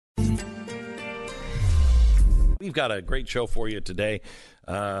We've got a great show for you today.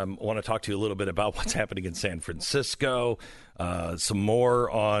 I want to talk to you a little bit about what's happening in San Francisco, some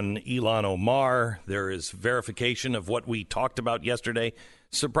more on Ilhan Omar. There is verification of what we talked about yesterday.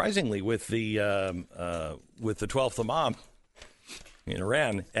 Surprisingly, with the 12th Imam in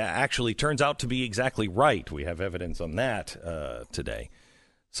Iran, actually turns out to be exactly right. We have evidence on that today.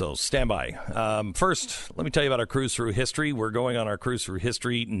 So stand by. First, let me tell you about our cruise through history. We're going on our cruise through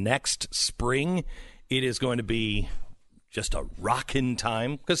history next spring. It is going to be just a rockin'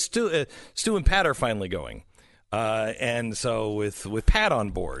 time because Stu and Pat are finally going. And so with Pat on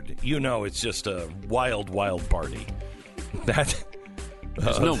board, it's just a wild, wild party. There's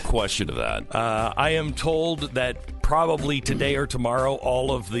no question of that. I am told that probably today or tomorrow,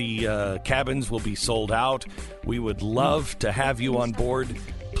 all of the cabins will be sold out. We would love to have you on board.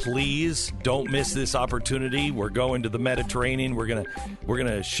 Please don't miss this opportunity. We're going to the Mediterranean. We're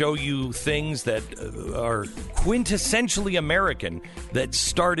gonna show you things that are quintessentially American that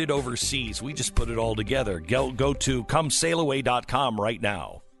started overseas. We just put it all together. Go to comesailaway.com right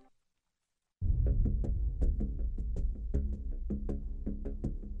now.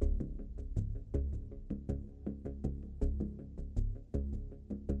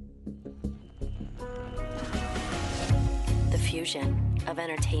 The fusion of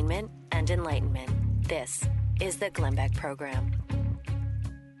entertainment and enlightenment. This is the Glenn Beck Program.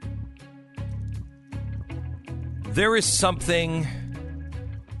 There is something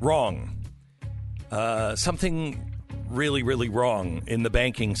wrong. Something really, really wrong in the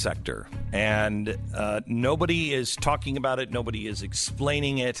banking sector. And nobody is talking about it. Nobody is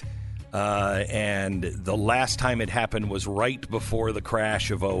explaining it. And the last time it happened was right before the crash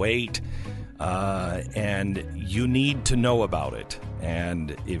of '08. And you need to know about it.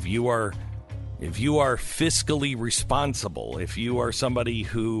 And if you are fiscally responsible, if you are somebody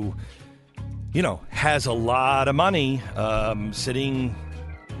who, has a lot of money sitting,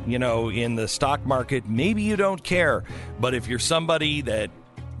 in the stock market, maybe you don't care. But if you're somebody that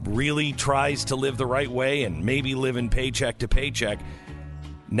really tries to live the right way and maybe living paycheck to paycheck,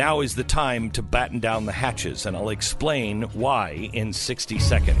 now is the time to batten down the hatches. And I'll explain why in 60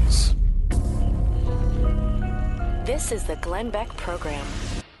 seconds. This is the Glenn Beck Program.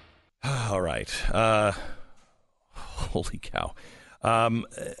 All right. Holy cow.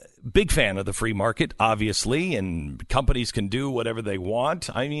 Big fan of the free market, obviously, and companies can do whatever they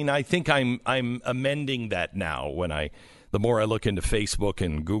want. I mean, I think I'm amending that now the more I look into Facebook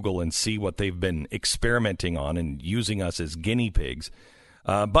and Google and see what they've been experimenting on and using us as guinea pigs.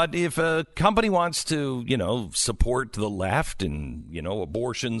 But if a company wants to, support the left and,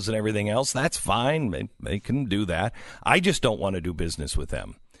 abortions and everything else, that's fine. They can do that. I just don't want to do business with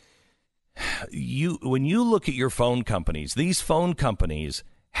them. When you look at your phone companies, these phone companies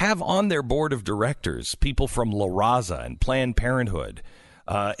have on their board of directors people from La Raza and Planned Parenthood,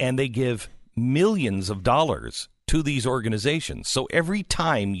 and they give millions of dollars to these organizations. So every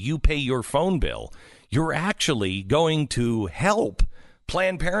time you pay your phone bill, you're actually going to help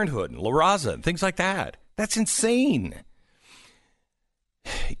Planned Parenthood and La Raza and things like that. That's insane.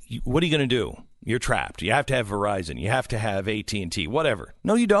 What are you going to do? You're trapped. You have to have Verizon. You have to have AT&T, whatever.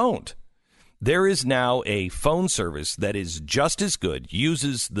 No, you don't. There is now a phone service that is just as good,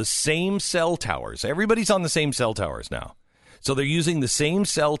 uses the same cell towers. Everybody's on the same cell towers now. So they're using the same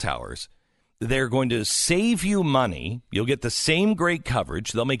cell towers. They're going to save you money. You'll get the same great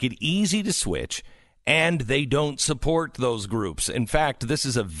coverage. They'll make it easy to switch. And they don't support those groups. In fact, this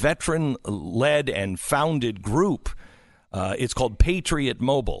is a veteran-led and founded group. It's called Patriot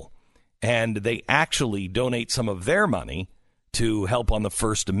Mobile. And they actually donate some of their money to help on the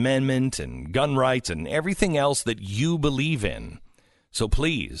First Amendment and gun rights and everything else that you believe in. So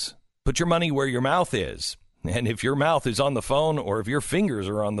please, put your money where your mouth is. And if your mouth is on the phone or if your fingers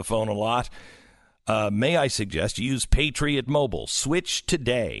are on the phone a lot, may I suggest you use Patriot Mobile. Switch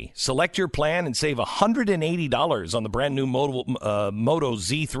today. Select your plan and save $180 on the brand new Moto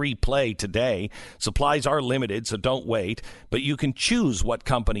Z3 Play today. Supplies are limited, so don't wait. But you can choose what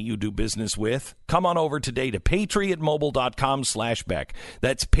company you do business with. Come on over today to patriotmobile.com/Beck.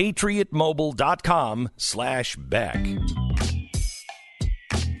 That's patriotmobile.com/Beck.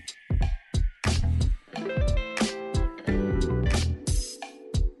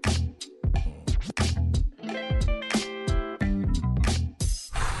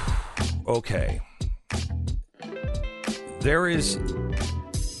 Okay. There is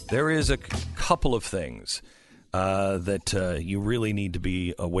a couple of things that you really need to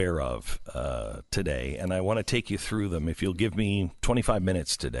be aware of today, and I want to take you through them. If you'll give me 25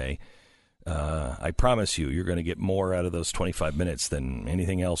 minutes today, I promise you're going to get more out of those 25 minutes than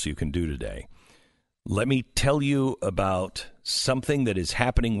anything else you can do today. Let me tell you about something that is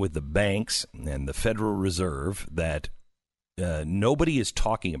happening with the banks and the Federal Reserve that nobody is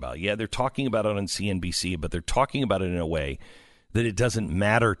talking about. Yeah, they're talking about it on CNBC, but they're talking about it in a way that it doesn't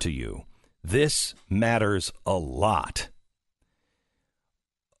matter to you. This matters a lot.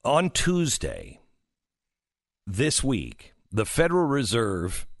 On Tuesday this week, the Federal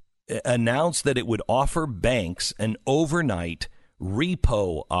Reserve announced that it would offer banks an overnight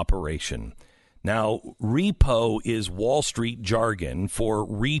repo operation. Now, repo is Wall Street jargon for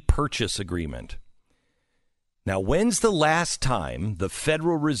repurchase agreement. Now, when's the last time the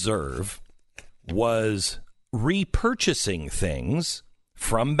Federal Reserve was repurchasing things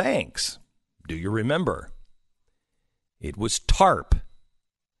from banks? Do you remember? It was TARP.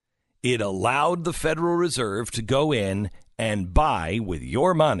 It allowed the Federal Reserve to go in and buy, with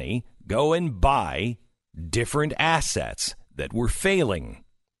your money, go and buy different assets that were failing.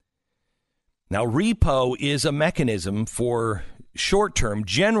 Now, repo is a mechanism for short-term,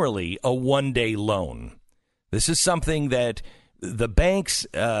 generally a one-day loan. This is something that the banks,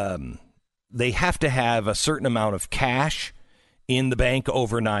 they have to have a certain amount of cash in the bank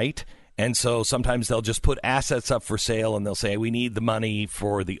overnight. And so sometimes they'll just put assets up for sale and they'll say, we need the money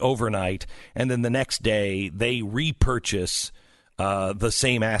for the overnight. And then the next day they repurchase the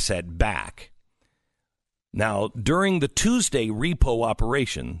same asset back. Now, during the Tuesday repo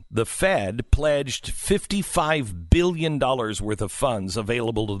operation, the Fed pledged $55 billion worth of funds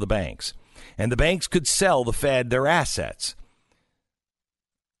available to the banks. And the banks could sell the Fed their assets.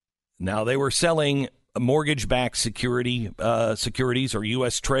 Now, they were selling mortgage-backed securities or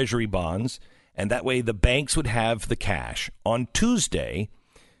U.S. Treasury bonds, and that way the banks would have the cash. On Tuesday,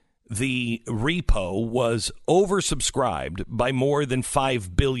 the repo was oversubscribed by more than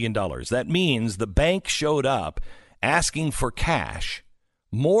 $5 billion. That means the bank showed up asking for cash,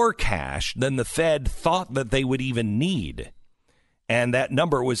 more cash than the Fed thought that they would even need. And that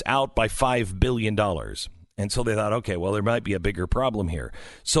number was out by $5 billion. And so they thought, okay, well, there might be a bigger problem here.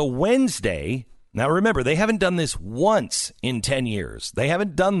 So Wednesday, now remember, they haven't done this once in 10 years. They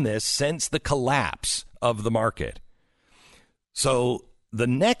haven't done this since the collapse of the market. So the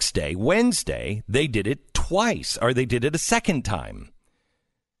next day, Wednesday, they did it twice, or they did it a second time.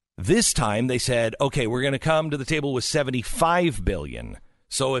 This time they said, okay, we're going to come to the table with $75 billion.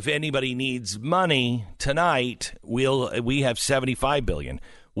 So if anybody needs money tonight, we have $75 billion.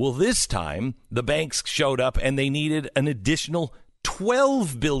 Well, this time the banks showed up and they needed an additional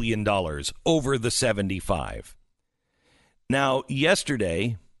 $12 billion over the 75. Now,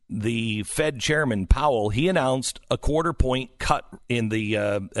 yesterday, the Fed chairman Powell, he announced a quarter-point cut in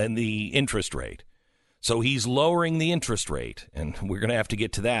the interest rate. So he's lowering the interest rate, and we're going to have to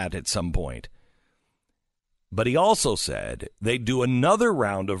get to that at some point. But he also said they'd do another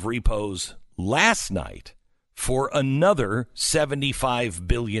round of repos last night for another $75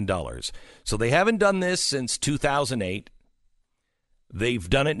 billion. So they haven't done this since 2008. They've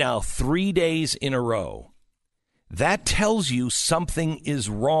done it now 3 days in a row. That tells you something is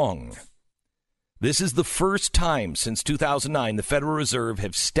wrong. This is the first time since 2009 the Federal Reserve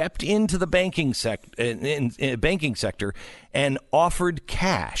have stepped into the banking sector and offered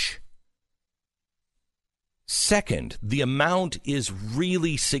cash. Second, the amount is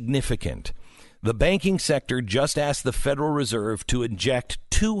really significant. The banking sector just asked the Federal Reserve to inject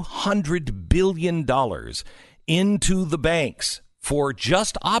 $200 billion into the banks for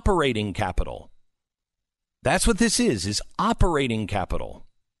just operating capital. That's what this is operating capital.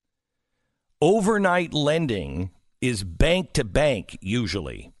 Overnight lending is bank to bank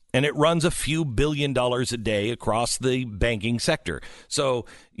usually, and it runs a few $1 billion a day across the banking sector. So,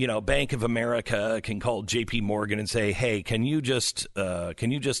 Bank of America can call JP Morgan and say, hey, I'm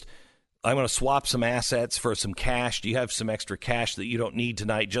going to swap some assets for some cash. Do you have some extra cash that you don't need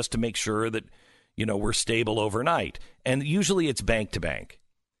tonight just to make sure that, we're stable overnight? And usually it's bank to bank.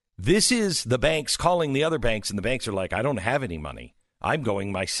 This is the banks calling the other banks, and the banks are like, I don't have any money. I'm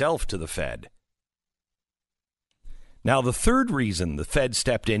going myself to the Fed. Now, the third reason the Fed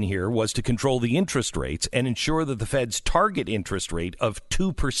stepped in here was to control the interest rates and ensure that the Fed's target interest rate of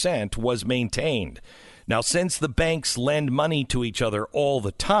 2% was maintained. Now, since the banks lend money to each other all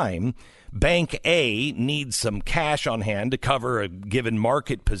the time, Bank A needs some cash on hand to cover a given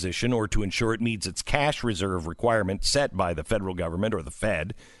market position or to ensure it meets its cash reserve requirement set by the federal government or the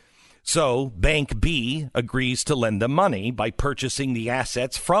Fed. So Bank B agrees to lend them money by purchasing the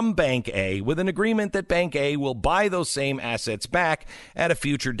assets from Bank A with an agreement that Bank A will buy those same assets back at a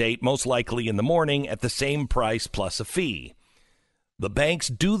future date, most likely in the morning, at the same price plus a fee. The banks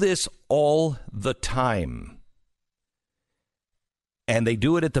do this all the time. And they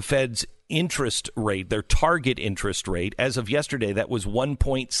do it at the Fed's interest rate, their target interest rate, as of yesterday, that was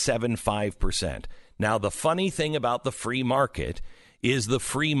 1.75%. Now, the funny thing about the free market is the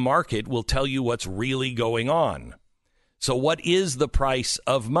free market will tell you what's really going on. So what is the price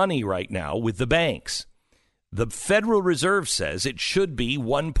of money right now with the banks? The Federal Reserve says it should be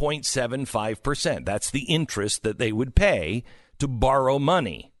 1.75%. That's the interest that they would pay to borrow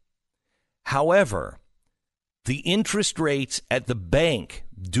money. However, the interest rates at the bank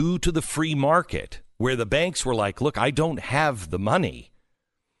due to the free market, where the banks were like, look, I don't have the money.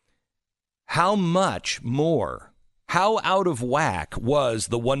 How much more, how out of whack was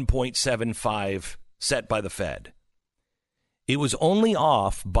the 1.75 set by the Fed? It was only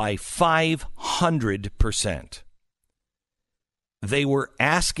off by 500%. They were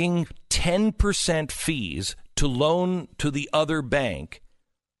asking 10% fees to loan to the other bank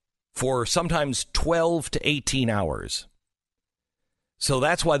for sometimes 12 to 18 hours. So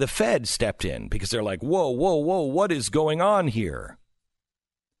that's why the Fed stepped in, because they're like, whoa, what is going on here?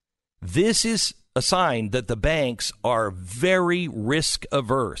 This is a sign that the banks are very risk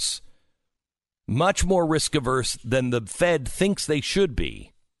averse, much more risk averse than the Fed thinks they should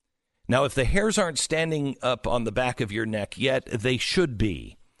be. Now, if the hairs aren't standing up on the back of your neck yet, they should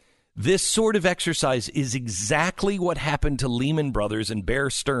be. This sort of exercise is exactly what happened to Lehman Brothers and Bear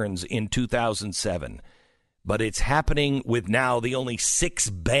Stearns in 2007. But it's happening with now the only 6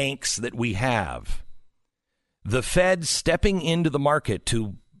 banks that we have. The Fed stepping into the market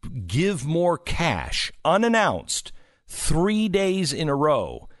to give more cash, unannounced, 3 days in a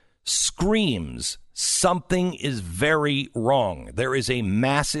row, screams something is very wrong. There is a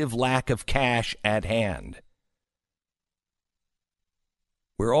massive lack of cash at hand.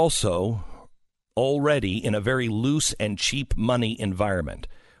 We're also already in a very loose and cheap money environment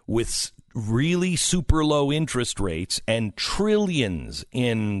with really super low interest rates and trillions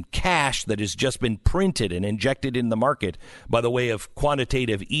in cash that has just been printed and injected in the market by the way of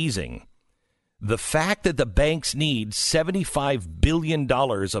quantitative easing. The fact that the banks need $75 billion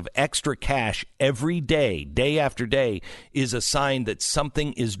of extra cash every day, day after day, is a sign that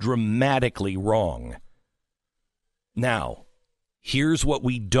something is dramatically wrong. Now, here's what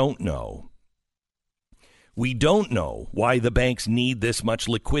we don't know. We don't know why the banks need this much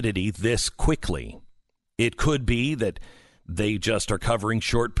liquidity this quickly. It could be that they just are covering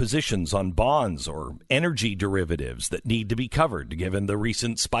short positions on bonds or energy derivatives that need to be covered given the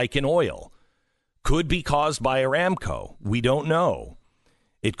recent spike in oil. Could be caused by Aramco. We don't know.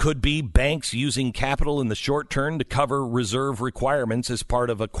 It could be banks using capital in the short term to cover reserve requirements as part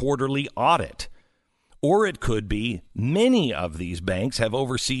of a quarterly audit. Or it could be many of these banks have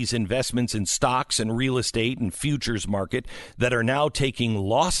overseas investments in stocks and real estate and futures market that are now taking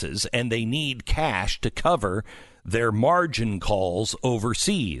losses and they need cash to cover their margin calls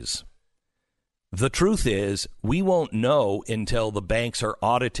overseas. The truth is, we won't know until the banks are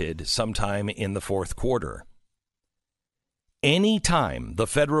audited sometime in the fourth quarter. Anytime the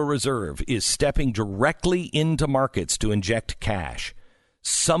Federal Reserve is stepping directly into markets to inject cash,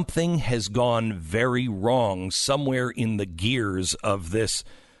 something has gone very wrong somewhere in the gears of this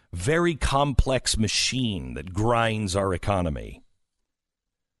very complex machine that grinds our economy.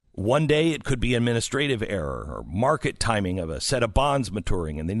 One day it could be administrative error or market timing of a set of bonds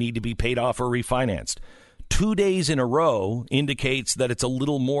maturing and they need to be paid off or refinanced. 2 days in a row indicates that it's a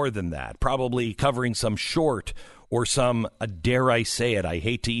little more than that, probably covering some short or some, dare I say it, I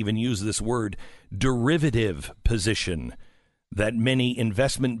hate to even use this word, derivative position that many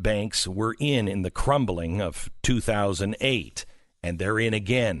investment banks were in the crumbling of 2008, and they're in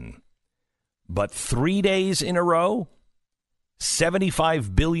again. But 3 days in a row,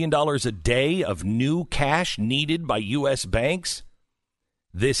 $75 billion a day of new cash needed by U.S. banks?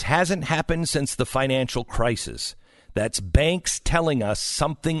 This hasn't happened since the financial crisis. That's banks telling us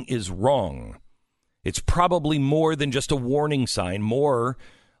something is wrong. It's probably more than just a warning sign, more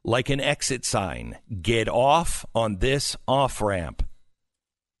like an exit sign. Get off on this off-ramp.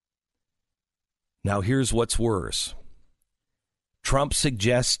 Now, here's what's worse. Trump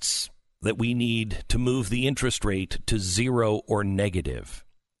suggests that we need to move the interest rate to 0 or negative.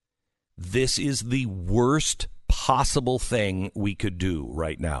 This is the worst possible thing we could do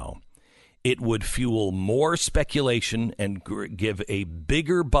right now. It would fuel more speculation and give a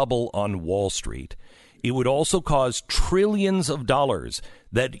bigger bubble on Wall Street. It would also cause trillions of dollars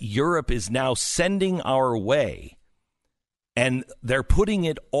that Europe is now sending our way. And they're putting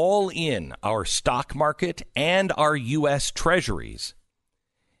it all in our stock market and our U.S. treasuries.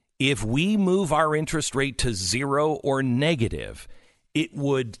 If we move our interest rate to 0 or negative, it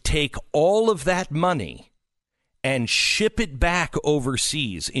would take all of that money and ship it back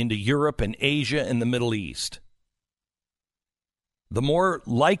overseas into Europe and Asia and the Middle East. The more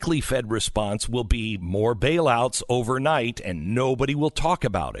likely Fed response will be more bailouts overnight, and nobody will talk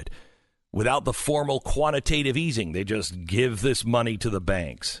about it. Without the formal quantitative easing, they just give this money to the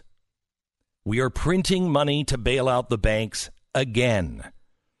banks. We are printing money to bail out the banks again.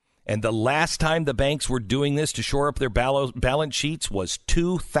 And the last time the banks were doing this to shore up their balance sheets was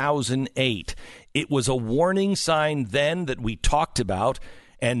 2008. It was a warning sign then that we talked about,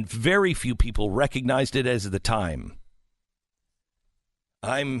 and very few people recognized it as the time.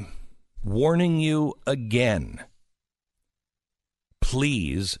 I'm warning you again.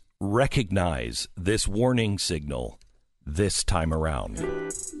 Please recognize this warning signal this time around.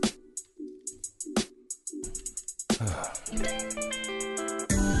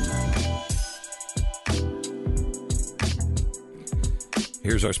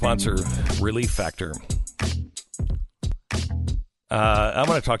 Here's our sponsor, Relief Factor. I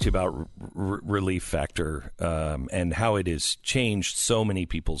want to talk to you about Relief Factor and how it has changed so many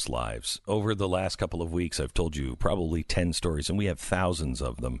people's lives. Over the last couple of weeks, I've told you probably 10 stories, and we have thousands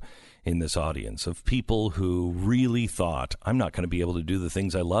of them in this audience, of people who really thought, I'm not going to be able to do the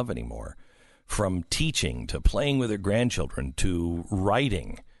things I love anymore. From teaching to playing with their grandchildren to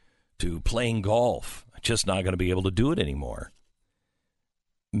writing to playing golf. Just not going to be able to do it anymore.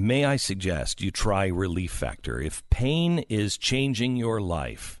 May I suggest you try Relief Factor? If pain is changing your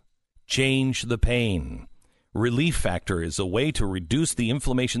life, change the pain. Relief Factor is a way to reduce the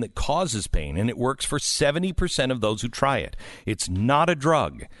inflammation that causes pain, and it works for 70% of those who try it. It's not a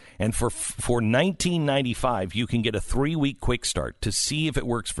drug. And for $19.95, you can get a 3-week quick start to see if it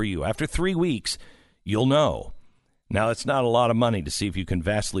works for you. After 3 weeks, you'll know. Now, it's not a lot of money to see if you can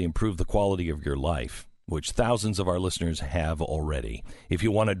vastly improve the quality of your life, which thousands of our listeners have already. If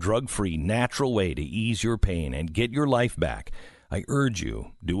you want a drug-free, natural way to ease your pain and get your life back, I urge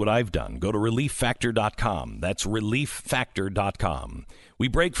you, do what I've done. Go to ReliefFactor.com. That's ReliefFactor.com. We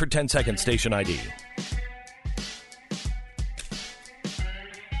break for 10 seconds. Station ID.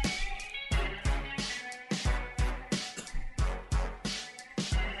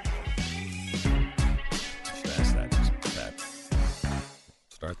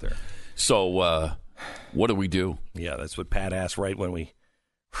 Start there. So, what do we do? Yeah, that's what Pat asked right when I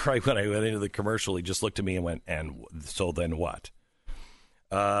went into the commercial. He just looked at me and went, and so then what?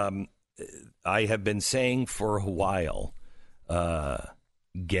 I have been saying for a while,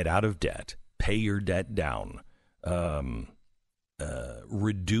 get out of debt, pay your debt down,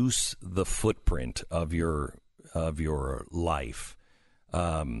 reduce the footprint of your life.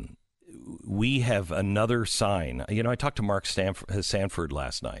 We have another sign. You know, I talked to Mark Sanford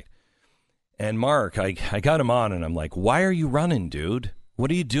last night. And Mark, I got him on, and I'm like, why are you running, dude? What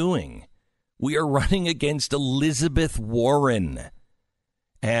are you doing? We are running against Elizabeth Warren.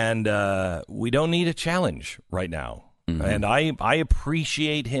 And we don't need a challenge right now. Mm-hmm. And I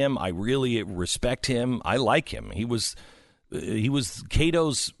appreciate him. I really respect him. I like him. He was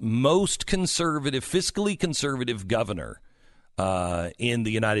Cato's most conservative, fiscally conservative governor in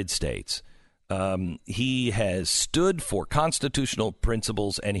the United States. He has stood for constitutional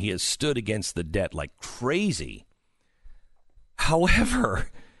principles, and he has stood against the debt like crazy. However,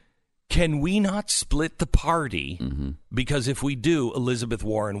 can we not split the party? Mm-hmm. Because if we do, Elizabeth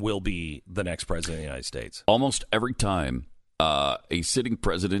Warren will be the next president of the United States. Almost every time a sitting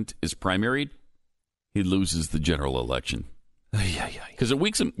president is primaried, he loses the general election. Because it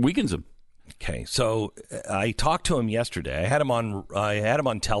weakens him. Okay, so I talked to him yesterday. I had him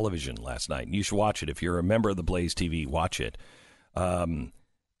on television last night. You should watch it. If you're a member of the Blaze TV, watch it. And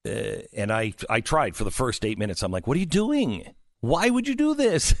I tried for the first 8 minutes. I'm like, what are you doing? Why would you do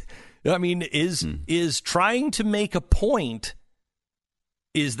this? I mean, is trying to make a point,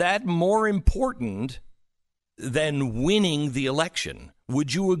 is that more important than winning the election?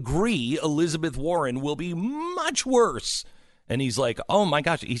 Would you agree Elizabeth Warren will be much worse? And he's like, oh, my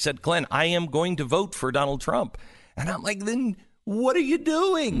gosh. He said, Glenn, I am going to vote for Donald Trump. And I'm like, then what are you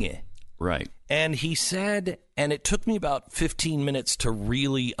doing? Right. And he said, and it took me about 15 minutes to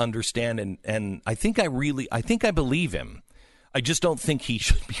really understand. And I think I believe him. I just don't think he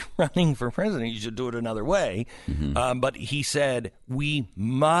should be running for president. He should do it another way. Mm-hmm. But he said, we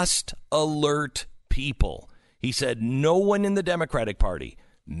must alert people. He said, no one in the Democratic Party,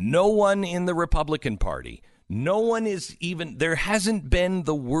 no one in the Republican Party, no one is even, there hasn't been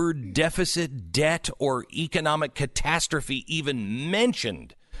the word deficit, debt, or economic catastrophe even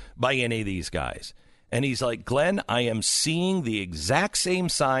mentioned by any of these guys. And he's like, Glenn, I am seeing the exact same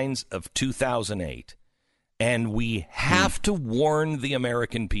signs of 2008. And we have to warn the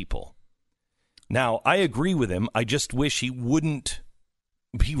American people. Now, I agree with him. I just wish he wouldn't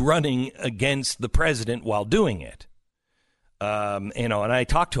be running against the president while doing it. And I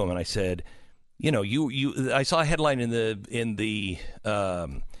talked to him and I said, I saw a headline in the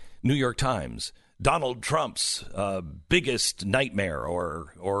New York Times, Donald Trump's biggest nightmare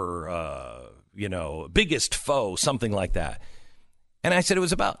or biggest foe, something like that. And I said, it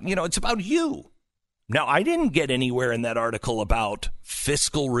was about, it's about you. Now, I didn't get anywhere in that article about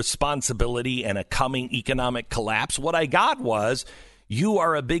fiscal responsibility and a coming economic collapse. What I got was, you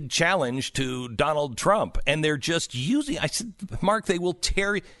are a big challenge to Donald Trump. And they're just using, I said, Mark, they will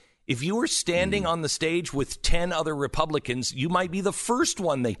tear. If you were standing on the stage with 10 other Republicans, you might be the first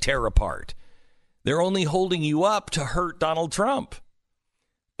one they tear apart. They're only holding you up to hurt Donald Trump.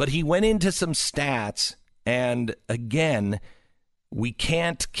 But he went into some stats, and again, we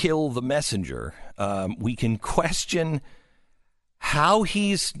can't kill the messenger. We can question how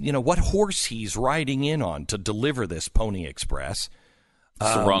he's, what horse he's riding in on to deliver this Pony Express.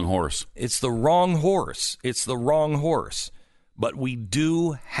 It's the wrong horse. It's the wrong horse. It's the wrong horse. But we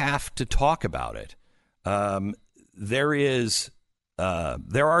do have to talk about it. There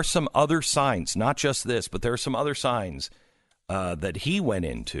are some other signs, not just this, but there are some other signs that he went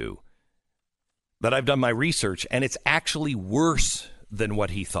into that I've done my research, and it's actually worse than what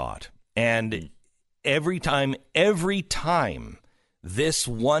he thought. And every time this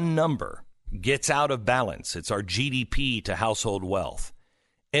one number gets out of balance, it's our GDP to household wealth.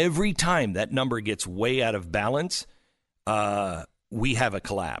 Every time that number gets way out of balance, we have a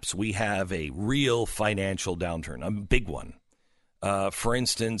collapse. We have a real financial downturn, a big one. For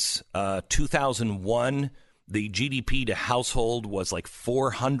instance, 2001, the GDP to household was like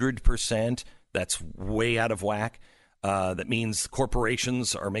 400%. That's way out of whack. That means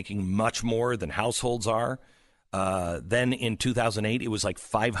corporations are making much more than households are. Then in 2008, it was like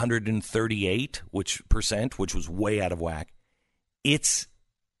 538 percent, which was way out of whack. It's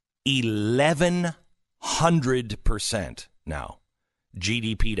 1,100% now,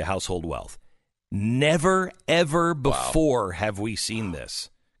 GDP to household wealth. Never, ever before have we seen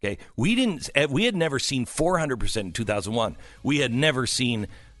this. Okay, we had never seen 400% in 2001. We had never seen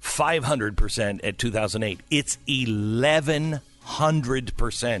 500% at 2008. It's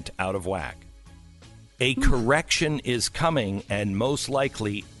 1,100% out of whack. A correction is coming, and most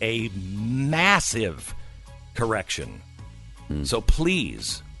likely a massive correction. So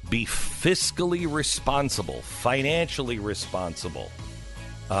please be fiscally responsible, financially responsible,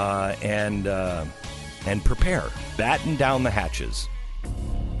 and prepare. Batten down the hatches.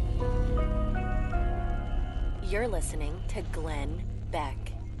 You're listening to Glenn Beck.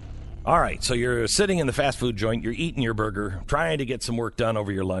 All right, so you're sitting in the fast food joint, you're eating your burger, trying to get some work done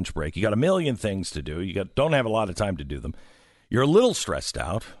over your lunch break. You got a million things to do. Don't have a lot of time to do them. You're a little stressed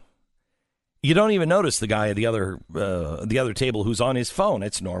out. You don't even notice the guy at the other table who's on his phone.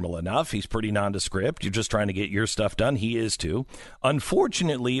 It's normal enough. He's pretty nondescript. You're just trying to get your stuff done. He is too.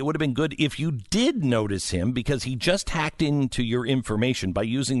 Unfortunately, it would have been good if you did notice him, because he just hacked into your information by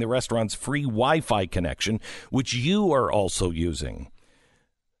using the restaurant's free Wi-Fi connection, which you are also using.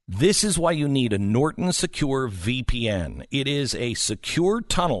 This is why you need a Norton Secure VPN. It is a secure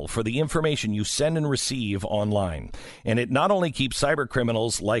tunnel for the information you send and receive online. And it not only keeps cyber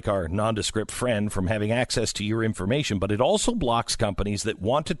criminals like our nondescript friend from having access to your information, but it also blocks companies that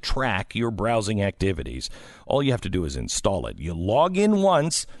want to track your browsing activities. All you have to do is install it. You log in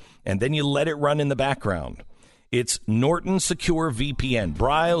once, and then you let it run in the background. It's Norton Secure VPN.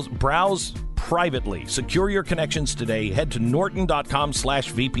 Browse privately. Secure your connections today. Head to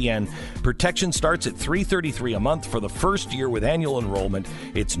norton.com/VPN. Protection starts at $333 a month for the first year with annual enrollment.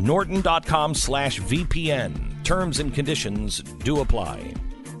 It's norton.com/VPN. Terms and conditions do apply.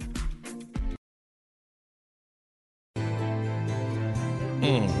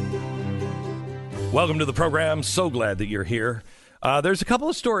 Welcome to the program. So glad that you're here. There's a couple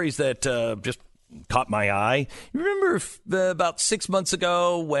of stories that just caught my eye. You remember about 6 months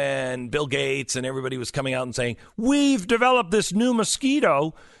ago when Bill Gates and everybody was coming out and saying, we've developed this new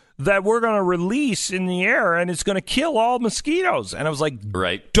mosquito that we're going to release in the air and it's going to kill all mosquitoes. And I was like,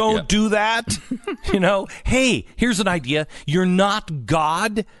 right. Don't do that. Hey, here's an idea. You're not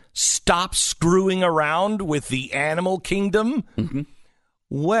God. Stop screwing around with the animal kingdom. Mm-hmm.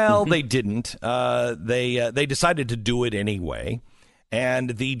 Well, they didn't. They decided to do it anyway.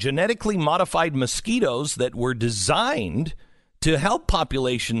 And the genetically modified mosquitoes that were designed to help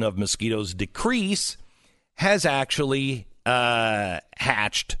population of mosquitoes decrease has actually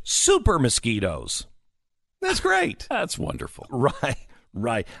hatched super-mosquitos. That's great. That's wonderful.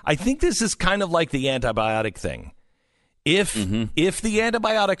 Right. I think this is kind of like the antibiotic thing. If the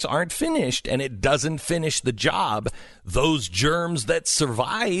antibiotics aren't finished and it doesn't finish the job, those germs that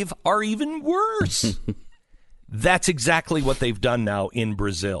survive are even worse. That's exactly what they've done now in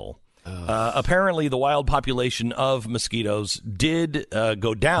Brazil. Apparently, the wild population of mosquitoes did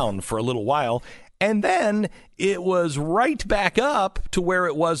go down for a little while, and then it was right back up to where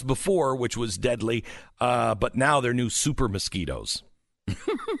it was before, which was deadly. But now they're new super-mosquitos.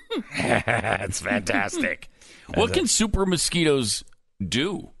 It's fantastic. What can super mosquitoes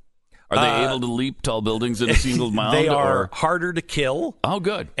do? Are they able to leap tall buildings in a single mound? They are harder to kill. Oh,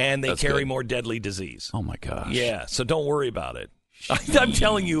 good. And they That's carry good. more deadly disease. Oh, my gosh. Yeah, so don't worry about it. I'm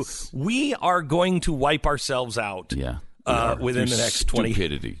telling you, we are going to wipe ourselves out within the next 20 years.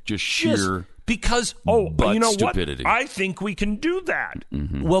 Stupidity. Just sheer because, you know stupidity. What? I think we can do that.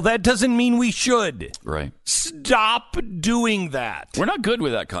 Mm-hmm. Well, that doesn't mean we should. Right. Stop doing that. We're not good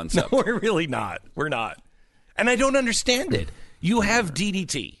with that concept. No, we're really not. We're not. And I don't understand it. You have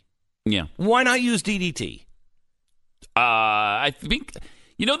DDT. Yeah. Why not use DDT? I think,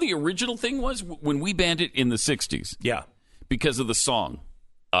 the original thing was when we banned it in the 60s. Yeah. Because of the song.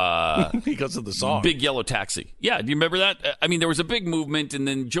 Because of the song. Big Yellow Taxi. Yeah, do you remember that? I mean, there was a big movement, and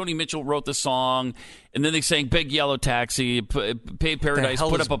then Joni Mitchell wrote the song, and then they sang Big Yellow Taxi, Pay Paradise,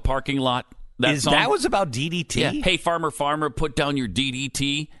 put up a parking lot. That was about DDT? Yeah. Hey, farmer, put down your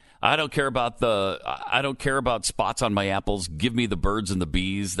DDT. I don't care about spots on my apples. Give me the birds and the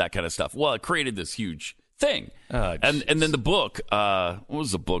bees, that kind of stuff. Well, it created this huge thing. And then the book, what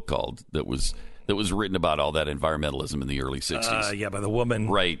was the book called that was written about all that environmentalism in the early 60s? By the woman.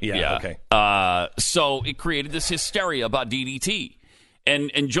 Right. Yeah. Okay. So it created this hysteria about DDT.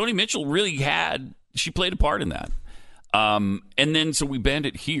 And Joni Mitchell she played a part in that. And then so we banned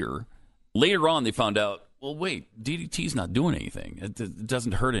it here. Later on, they found out, well, wait, DDT's not doing anything. It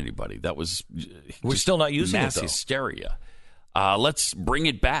doesn't hurt anybody. That was we're still not using mass it, though. hysteria. Let's bring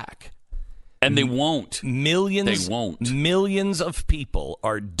it back. And they won't. Millions of people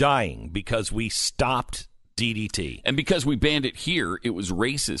are dying because we stopped DDT. And because we banned it here, it was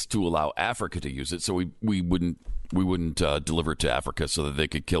racist to allow Africa to use it, so we wouldn't deliver it to Africa so that they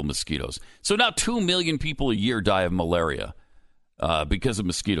could kill mosquitoes. So now 2 million people a year die of malaria because of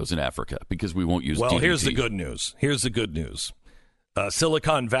mosquitoes in Africa, because we won't use DDT. Well, here's the good news.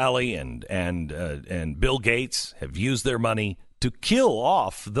 Silicon Valley and Bill Gates have used their money to kill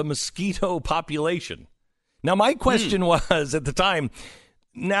off the mosquito population. Now, my question was at the time,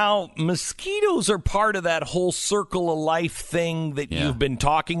 now, mosquitoes are part of that whole circle of life thing that you've been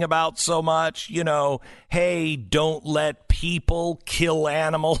talking about so much. Hey, don't let people kill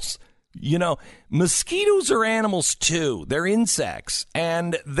animals. Mosquitoes are animals, too. They're insects,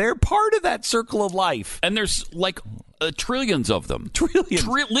 and they're part of that circle of life. And there's trillions of them. Trillions.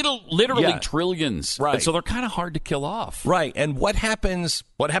 Literally trillions. Right. And so they're kind of hard to kill off. Right. And what happens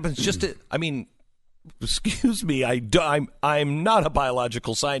just to, excuse me, I'm not a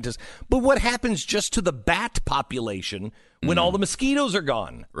biological scientist, but what happens just to the bat population when all the mosquitoes are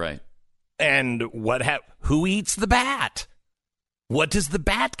gone? Right. And who eats the bat? What does the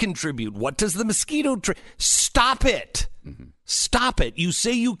bat contribute? What does the mosquito Stop it. Mm-hmm. Stop it. You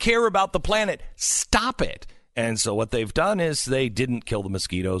say you care about the planet. Stop it. And so what they've done is they didn't kill the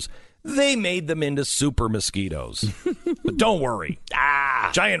mosquitoes. They made them into super mosquitoes. But don't worry.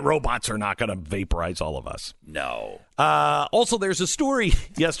 Giant robots are not going to vaporize all of us. No. Also, there's a story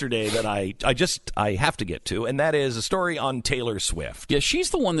yesterday that I have to get to, and that is a story on Taylor Swift. Yeah,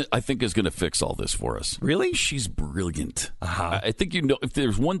 she's the one that I think is going to fix all this for us. Really? She's brilliant. Uh-huh. I think if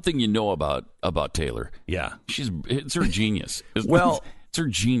there's one thing you know about Taylor, it's her genius. It's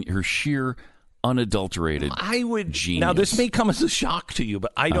her sheer unadulterated genius. Now, this may come as a shock to you,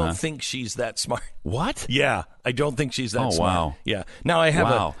 but I don't think she's that smart. What? Yeah, I don't think she's that smart. Wow. Yeah. Now, I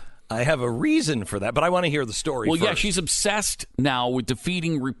have a reason for that, but I want to hear the story first. Yeah, she's obsessed now with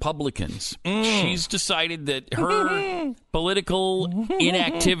defeating Republicans. She's decided that her political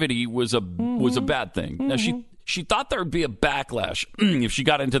inactivity was a bad thing. Now, she thought there would be a backlash if she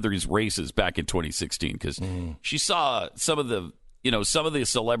got into these races back in 2016 because she saw some of the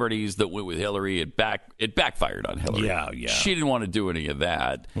celebrities that went with Hillary, it backfired on Hillary. Yeah. She didn't want to do any of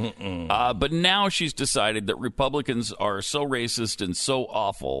that. But now she's decided that Republicans are so racist and so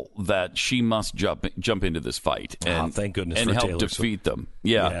awful that she must jump into this fight and thank goodness and for help Taylor defeat them.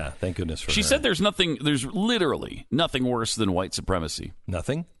 Yeah, thank goodness for her. She said there's literally nothing worse than white supremacy.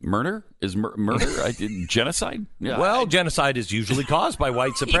 Nothing? Murder? Is murder? Genocide? Yeah. Well, genocide is usually caused by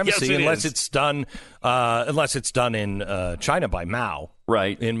white supremacy Yes, unless it's done in China by Mao,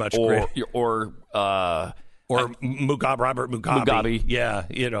 right? In much or Robert Mugabe. Mugabe, yeah,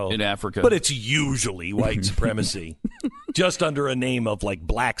 in Africa. But it's usually white supremacy. just under a name of like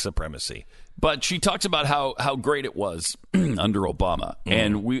black supremacy. But she talks about how great it was under Obama.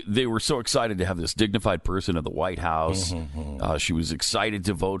 And they were so excited to have this dignified person in the White House. She was excited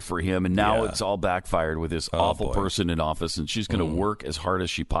to vote for him. And now it's all backfired with this awful person in office. And she's going to work as hard as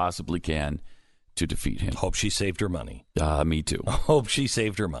she possibly can to defeat him. Hope she saved her money. Me too. Hope she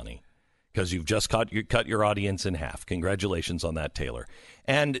saved her money. Because you've just cut your audience in half. Congratulations on that, Taylor.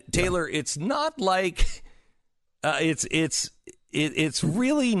 And Taylor, it's not like it's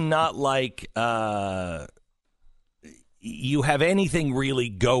really not like you have anything really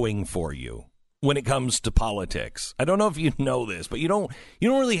going for you when it comes to politics. I don't know if you know this, but you don't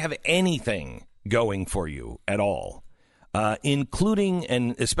really have anything going for you at all, including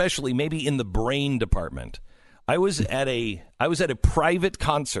and especially maybe in the brain department. I was at a private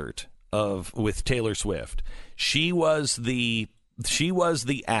concert with Taylor Swift. She was the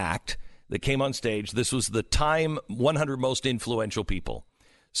act that came on stage. This was the Time 100 most influential people.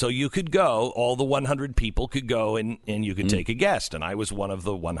 So you could go, all the 100 people could go and you could take a guest. And I was one of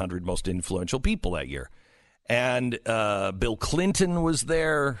the 100 most influential people that year. And Bill Clinton was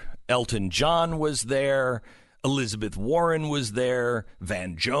there. Elton John was there. Elizabeth Warren was there.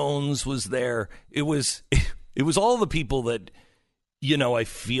 Van Jones was there. It was all the people that, I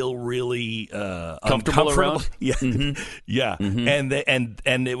feel really comfortable around. Yeah, yeah. And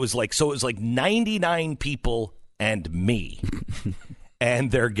it was like 99 people and me and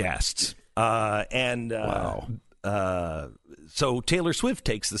their guests. Wow. So Taylor Swift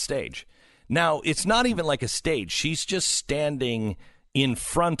takes the stage. Now it's not even like a stage. She's just standing in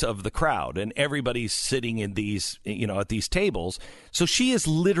front of the crowd, and everybody's sitting in these, at these tables. So she is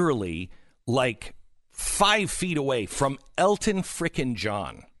literally like 5 feet away from Elton frickin'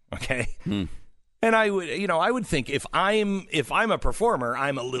 John. Okay. And I would think if I'm a performer,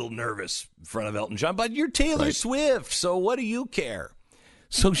 I'm a little nervous in front of Elton John, but you're Taylor Swift. So what do you care?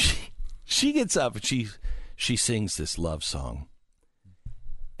 So she gets up and she sings this love song,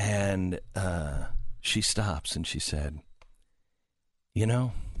 and she stops and she said,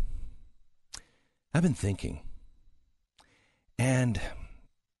 I've been thinking, and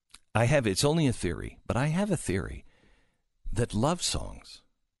it's only a theory, but I have a theory that love songs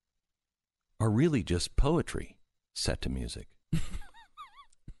are really just poetry set to music.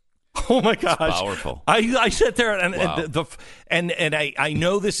 Oh my gosh. It's powerful. I sat there and Wow. I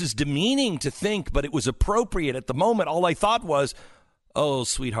know this is demeaning to think, but it was appropriate at the moment. All I thought was, oh,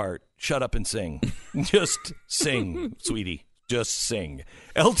 sweetheart, shut up and sing. Just sing, sweetie. Just sing.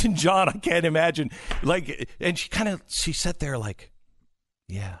 Elton John, I can't imagine. And she sat there like,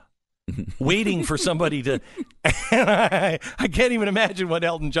 yeah. Waiting for somebody to, and I can't even imagine what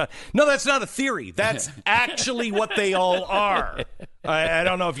Elton John. No, that's not a theory. That's actually what they all are. I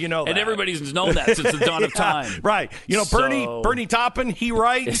don't know if you know that. And everybody's known that since the dawn of time. Right. Bernie Taupin, he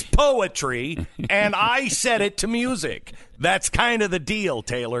writes poetry, and I set it to music. That's kind of the deal,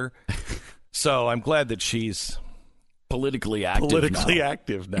 Taylor. So I'm glad that she's politically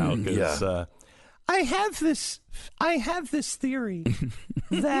active now. Because I have this theory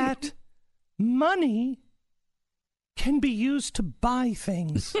that money can be used to buy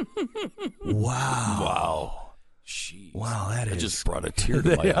things. Wow. Jeez. Wow, that just brought a tear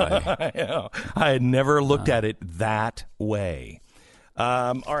to my eye. I had never looked at it that way.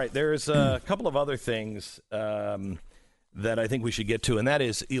 All right, there's a couple of other things that I think we should get to, and that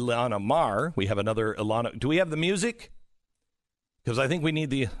is Ilhan Omar. We have another Ilhan. Do we have the music? Because I think we need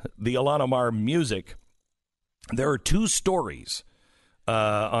the Ilhan Omar music. There are two stories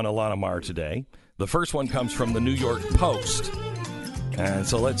on Ilhan Omar today. The first one comes from the New York Post, and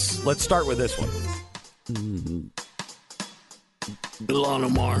so let's start with this one. Ilhan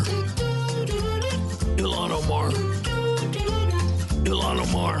Omar. Ilhan Omar. Ilhan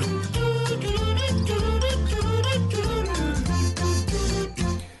Omar.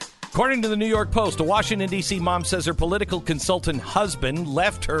 According to the New York Post, a Washington, D.C. mom says her political consultant husband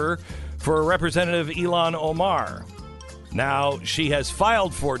left her for Representative Ilhan Omar. Now, she has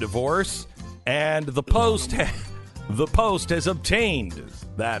filed for divorce, and the Post has obtained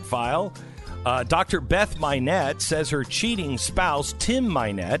that file. Dr. Beth Minette says her cheating spouse, Tim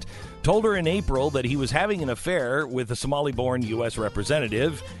Minette, told her in April that he was having an affair with a Somali-born U.S.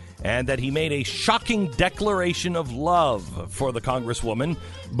 representative and that he made a shocking declaration of love for the Congresswoman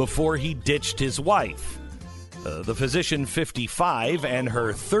before he ditched his wife. The physician, 55, and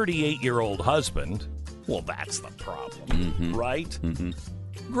her 38-year-old husband, well, that's the problem, right?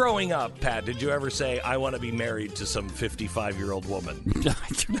 Mm-hmm. Growing up, Pat, did you ever say, I want to be married to some 55-year-old woman?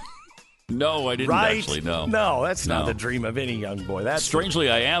 No, I didn't actually, no. No, that's not the dream of any young boy. That's strangely,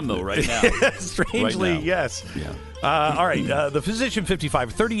 I am, though, right now. Strangely, right now. Yes. Yeah. All right. The physician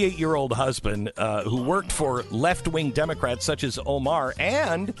 55, 38-year-old husband who worked for left-wing Democrats such as Omar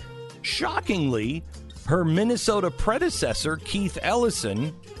and, shockingly, her Minnesota predecessor, Keith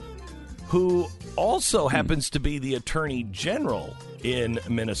Ellison, who also happens to be the attorney general in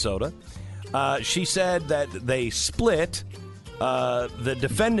Minnesota. She said that they split. The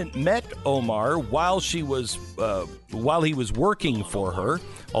defendant met Omar while he was working for her,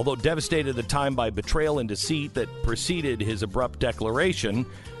 although devastated at the time by betrayal and deceit that preceded his abrupt declaration.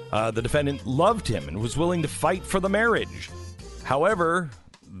 The defendant loved him and was willing to fight for the marriage. However,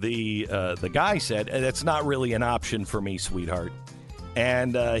 the guy said, "That's not really an option for me, sweetheart,"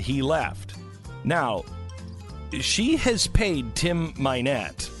 and he left. Now, she has paid Tim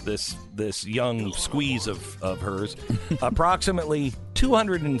Minette, this young squeeze of hers, approximately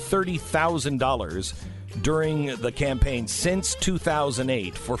 $230,000 during the campaign since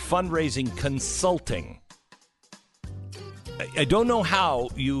 2008 for fundraising consulting. I don't know how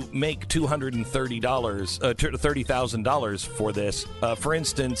you make $30,000 for this. For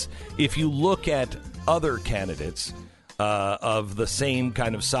instance, if you look at other candidates of the same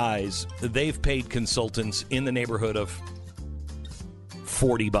kind of size, they've paid consultants in the neighborhood of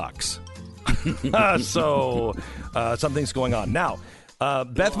 $40. So something's going on. Now,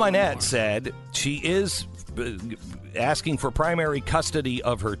 Beth Minette said she is asking for primary custody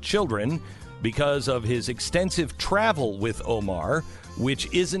of her children because of his extensive travel with Omar,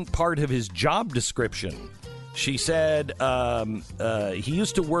 which isn't part of his job description. She said he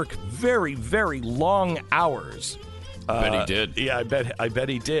used to work very, very long hours. I bet he did. Yeah, I bet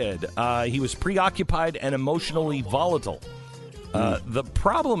he did. He was preoccupied and emotionally volatile. The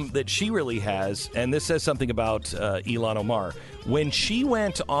problem that she really has, and this says something about Ilhan Omar, when she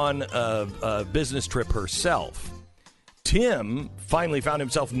went on a business trip herself, Tim finally found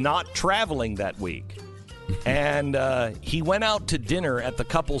himself not traveling that week. And he went out to dinner at the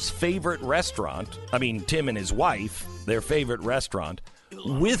couple's favorite restaurant. I mean, Tim and his wife, their favorite restaurant,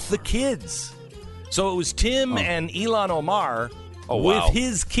 with the kids. So it was Tim and Ilhan Omar with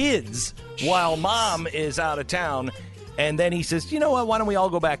his kids while mom is out of town. And then he says, you know what, why don't we all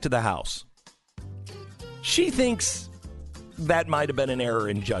go back to the house? She thinks that might have been an error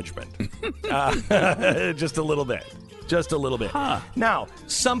in judgment. Just a little bit. Just a little bit. Huh. Now,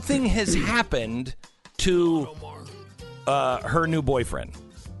 something has happened to her new boyfriend.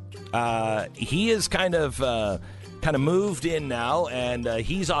 He is kind of moved in now, and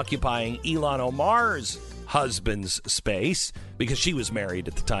he's occupying Ilhan Omar's husband's space because she was married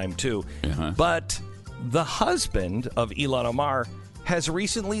at the time, too. Uh-huh. But the husband of Ilhan Omar has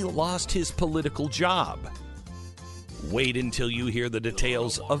recently lost his political job. Wait until you hear the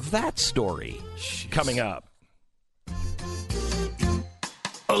details of that story. Coming up.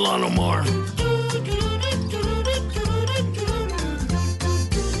 Ilhan Omar.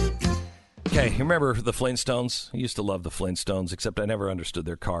 Okay, you remember the Flintstones? I used to love the Flintstones, except I never understood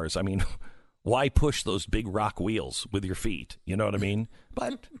their cars. I mean, why push those big rock wheels with your feet? You know what I mean?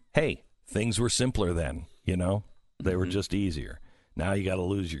 But, hey, things were simpler then, you know? They were just easier. Now you got to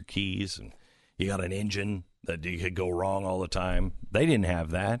lose your keys, and you got an engine that you could go wrong all the time. They didn't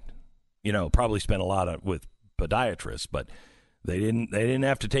have that. You know, probably spent a lot with podiatrists, but they didn't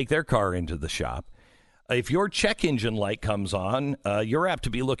have to take their car into the shop. If your check engine light comes on, you're apt to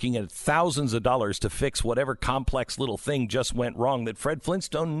be looking at thousands of dollars to fix whatever complex little thing just went wrong that Fred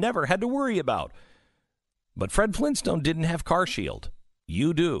Flintstone never had to worry about. But Fred Flintstone didn't have CarShield.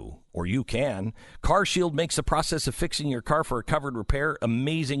 You do, or you can. CarShield makes the process of fixing your car for a covered repair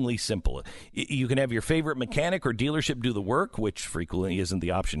amazingly simple. You can have your favorite mechanic or dealership do the work, which frequently isn't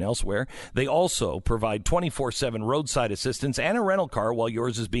the option elsewhere. They also provide 24/7 roadside assistance and a rental car while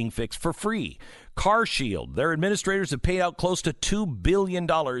yours is being fixed for free. CarShield, their administrators have paid out close to $2 billion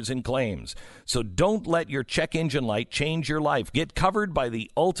in claims. So don't let your check engine light change your life. Get covered by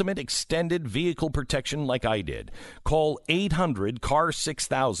the ultimate extended vehicle protection like I did. Call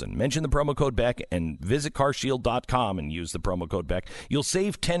 800-CAR-6000. Mention the promo code Beck and visit carshield.com and use the promo code Beck. You'll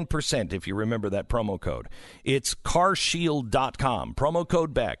save 10% if you remember that promo code. It's carshield.com, promo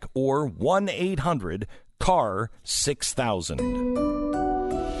code Beck, or 1-800-CAR-6000.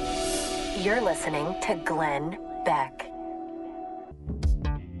 You're listening to Glenn Beck.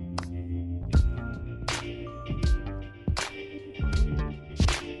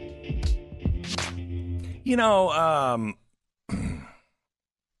 You know,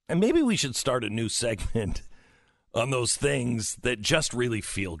 and maybe we should start a new segment on those things that just really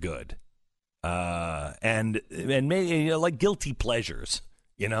feel good. And maybe, you know, like guilty pleasures,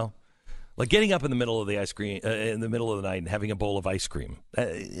 you know? Like getting up in the middle of the ice cream in the middle of the night and having a bowl of ice cream.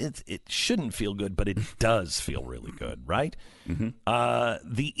 It shouldn't feel good, but it does feel really good, right? Mm-hmm.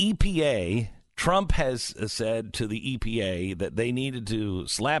 The EPA, Trump has said to the EPA that they needed to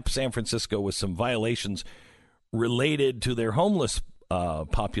slap San Francisco with some violations related to their homeless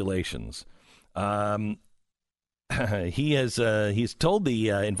populations. He's told the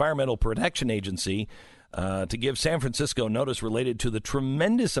Environmental Protection Agency to give San Francisco notice related to the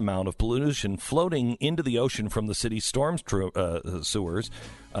tremendous amount of pollution floating into the ocean from the city's storm sewers.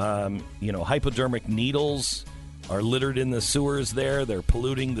 Hypodermic needles are littered in the sewers there. They're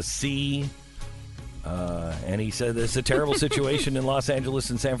polluting the sea. And he said there's a terrible situation in Los Angeles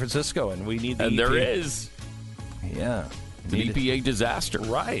and San Francisco, and we need the EPA. There is. Yeah. It's an EPA disaster.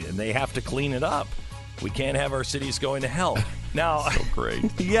 Right, and they have to clean it up. We can't have our cities going to hell. Now, so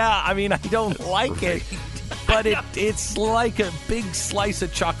great. Yeah, I mean, I don't like it, but it's like a big slice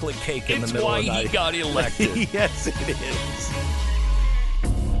of chocolate cake in the middle of the night. It's why he got elected. Yes, it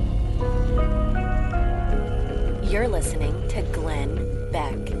is. You're listening to Glenn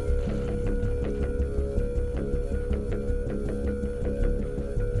Beck.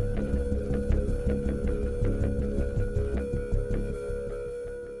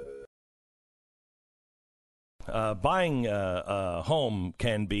 Buying a home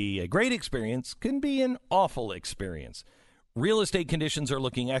can be a great experience, can be an awful experience. Real estate conditions are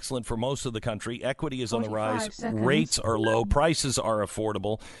looking excellent for most of the country. Equity is on the rise. Rates are low. Prices are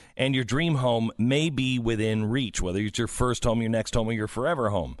affordable. And your dream home may be within reach, whether it's your first home, your next home, or your forever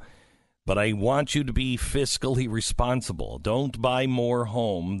home. But I want you to be fiscally responsible. Don't buy more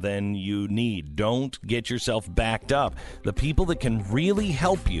home than you need. Don't get yourself backed up. The people that can really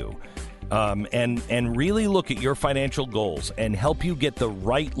help you and really look at your financial goals and help you get the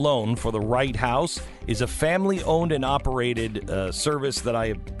right loan for the right house is a family-owned and operated service that I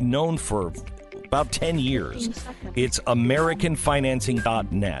have known for about 10 years. It's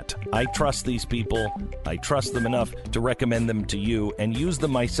AmericanFinancing.net. I trust these people. I trust them enough to recommend them to you and use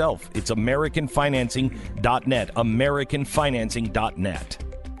them myself. It's AmericanFinancing.net. AmericanFinancing.net.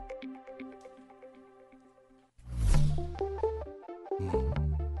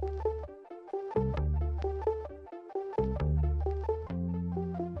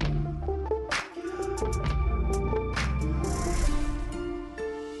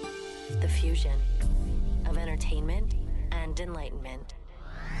 Of entertainment and enlightenment.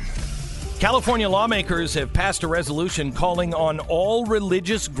 California lawmakers have passed a resolution calling on all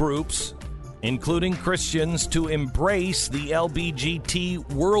religious groups, including Christians, to embrace the LBGT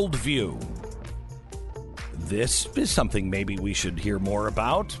worldview. This is something maybe we should hear more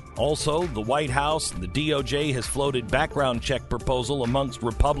about. Also, the White House and the DOJ has floated background check proposal amongst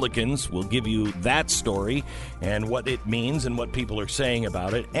Republicans. We'll give you that story and what it means and what people are saying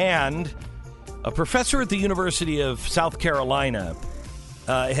about it. And a professor at the University of South Carolina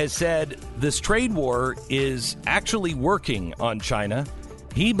has said this trade war is actually working on China.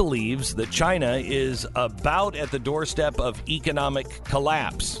 He believes that China is about at the doorstep of economic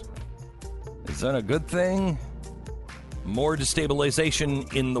collapse. Is that a good thing? More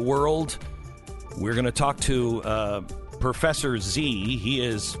destabilization in the world. We're going to talk to Professor Z.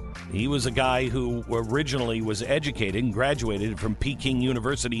 He was a guy who originally was educated and graduated from Peking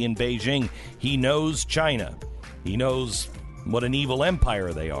University in Beijing. He knows China. He knows what an evil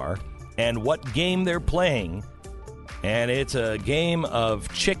empire they are and what game they're playing. And it's a game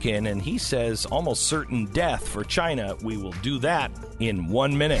of chicken, and he says almost certain death for China. We will do that in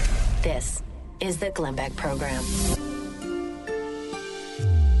 1 minute. This is the Glenn Beck Program.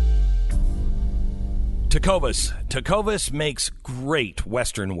 Tecovas makes great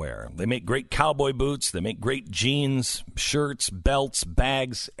Western wear. They make great cowboy boots. They make great jeans, shirts, belts,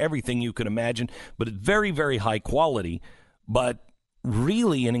 bags, everything you can imagine. But it's very, very high quality, but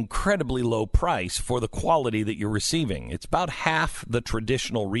really an incredibly low price for the quality that you're receiving. It's about half the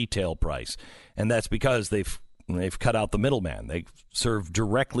traditional retail price, and that's because they've cut out the middleman. They serve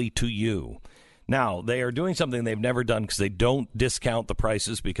directly to you. Now, they are doing something they've never done because they don't discount the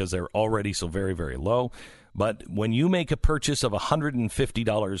prices because they're already so very, very low. But when you make a purchase of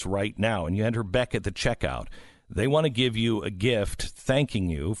 $150 right now and you enter Beck at the checkout, they want to give you a gift thanking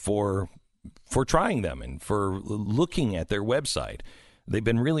you for trying them and for looking at their website. They've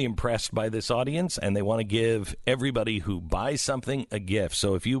been really impressed by this audience, and they want to give everybody who buys something a gift.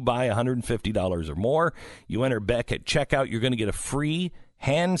 So if you buy $150 or more, you enter Beck at checkout, you're going to get a free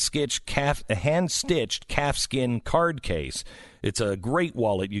hand-stitched calfskin card case. It's a great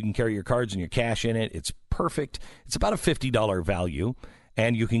wallet. You can carry your cards and your cash in it. It's perfect. It's about a $50 value,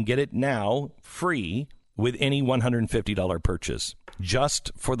 and you can get it now free with any $150 purchase.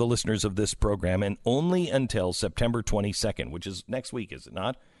 just for the listeners of this program and only until September 22nd, which is next week, is it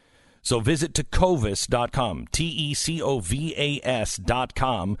not? So visit tecovas.com,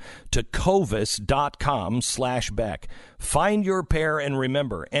 TECOVAS.com, tecovas.com/Beck. Find your pair and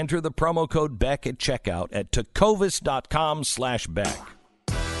remember, enter the promo code Beck at checkout at tecovas.com/Beck.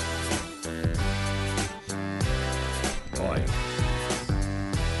 Boy.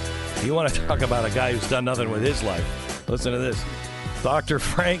 You want to talk about a guy who's done nothing with his life? Listen to this. Dr.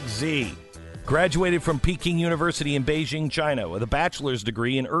 Frank Xie graduated from Peking University in Beijing, China, with a bachelor's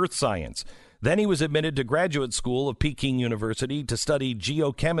degree in earth science. Then he was admitted to graduate school of Peking University to study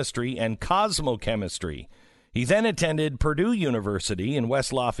geochemistry and cosmochemistry. He then attended Purdue University in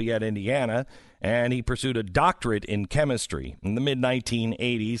West Lafayette, Indiana, and he pursued a doctorate in chemistry in the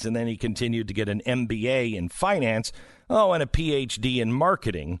mid-1980s, and then he continued to get an MBA in finance, and a PhD in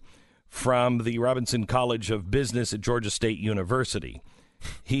marketing from the Robinson College of Business at Georgia State University.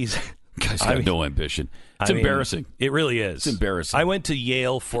 Guy's got no ambition. It's embarrassing. It really is. It's embarrassing. I went to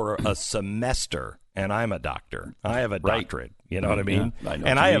Yale for a semester, and I'm a doctor. I have a doctorate. You know what I mean? Yeah, I know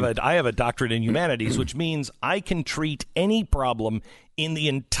and what I have a doctorate in humanities, which means I can treat any problem in the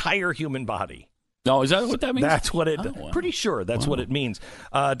entire human body. No, is that what that means? That's what it. Wow. Pretty sure that's what it means.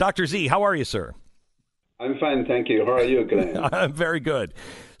 Dr. Xie, how are you, sir? I'm fine, thank you. How are you, Glenn? I'm very good.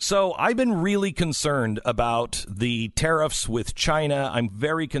 So I've been really concerned about the tariffs with China. I'm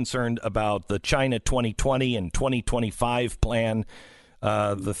very concerned about the China 2020 and 2025 plan.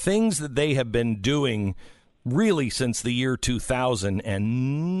 The things that they have been doing really since the year 2000,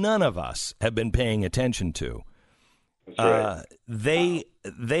 and none of us have been paying attention to. That's right.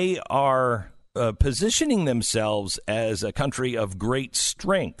 They are positioning themselves as a country of great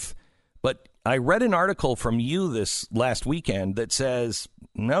strength. But I read an article from you this last weekend that says,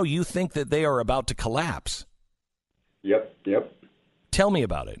 no, you think that they are about to collapse. Yep. Tell me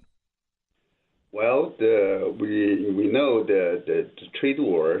about it. Well, we know the trade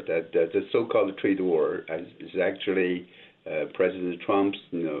war, that the so-called trade war, is actually President Trump's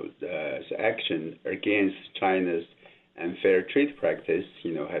action against China's unfair trade practice.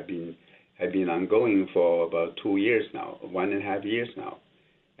 Have been ongoing for about 2 years now, 1.5 years now.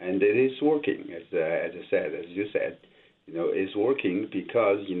 And it is working, as you said, it's working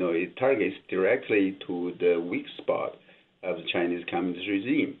because, it targets directly to the weak spot of the Chinese Communist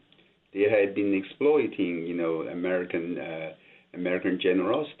regime. They have been exploiting, American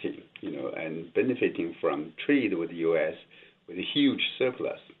generosity, and benefiting from trade with the U.S. with a huge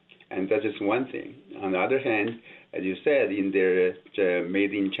surplus. And that is one thing. On the other hand, as you said, in their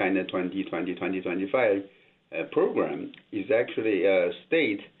Made in China 2020-2025 program is actually a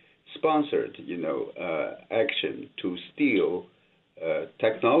state-sponsored, action to steal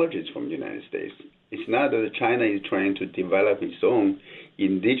technologies from the United States. It's not that China is trying to develop its own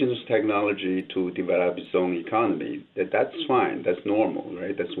indigenous technology to develop its own economy. That's fine. That's normal,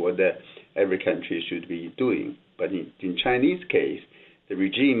 right? That's what every country should be doing. But in Chinese case, the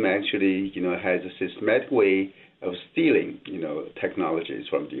regime actually, has a systematic way of stealing, technologies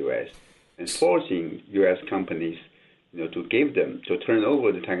from the U.S. and forcing U.S. companies, to turn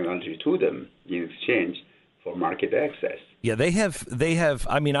over the technology to them in exchange for market access. Yeah, they have.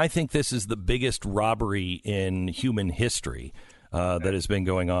 I mean, I think this is the biggest robbery in human history that has been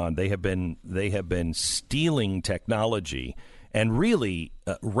going on. They have been stealing technology and really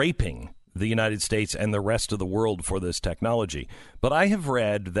raping the United States and the rest of the world for this technology. But I have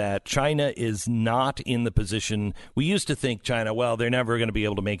read that China is not in the position. We used to think China, well, they're never going to be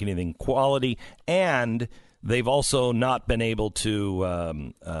able to make anything quality, and they've also not been able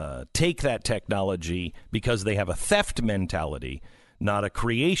to take that technology because they have a theft mentality, not a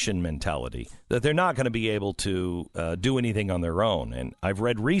creation mentality, that they're not going to be able to do anything on their own. And I've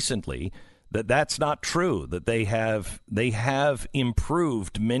read recently that that's not true, that they have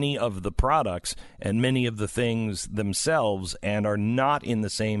improved many of the products and many of the things themselves and are not in the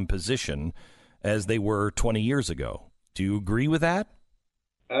same position as they were 20 years ago. Do you agree with that?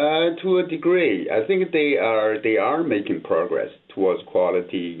 To a degree, I think they are making progress towards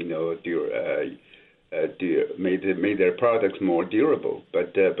quality. Made their products more durable,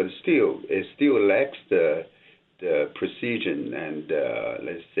 but still, it still lacks the precision and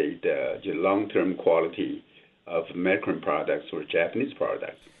let's say the long-term quality of American products or Japanese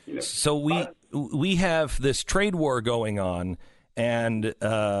products. So we have this trade war going on, and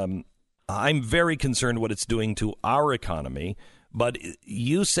I'm very concerned what it's doing to our economy. But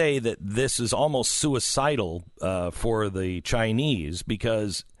you say that this is almost suicidal for the Chinese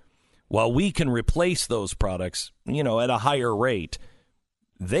because while we can replace those products, at a higher rate,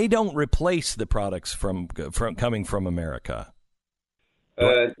 they don't replace the products from coming from America.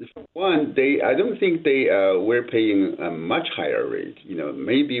 For one, I don't think they were paying a much higher rate.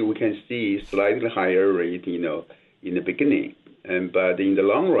 Maybe we can see slightly higher rate, in the beginning, but in the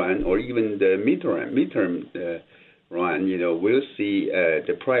long run, or even the midterm run, we'll see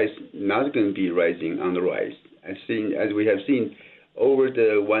the price not going to be rising on the rise. As we have seen over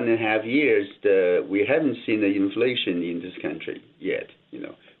the 1.5 years, we haven't seen the inflation in this country yet.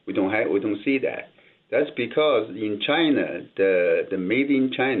 We don't see that. That's because in China, the made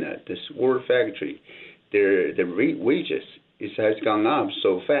in China, the Sword factory, the wages has gone up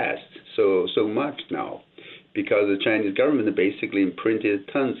so fast, so much now, because the Chinese government basically printed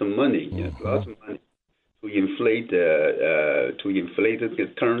tons of money, lots of money, to inflate the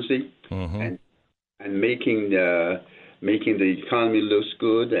currency, and making the economy looks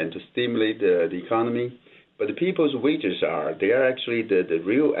good and to stimulate the economy. But the people's wages they are actually the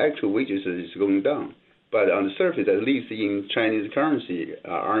real actual wages is going down. But on the surface, at least in Chinese currency,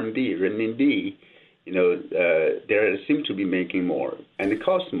 RMB, renminbi, there seem to be making more, and it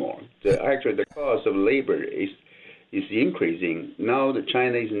costs more. The cost of labor is increasing. Now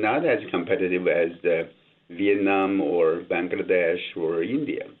China is not as competitive as Vietnam or Bangladesh or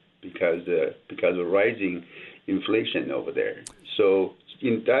India because of rising inflation over there. So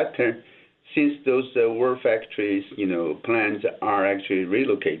in that term, since those war factories, plants are actually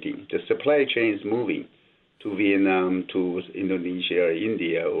relocating, the supply chain is moving to Vietnam, to Indonesia, or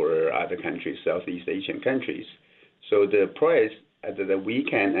India, or other countries, Southeast Asian countries. So the price that we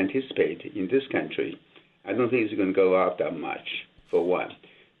can anticipate in this country, I don't think it's going to go up that much, for one.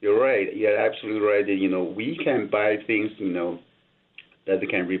 You're right. You're absolutely right. We can buy things, that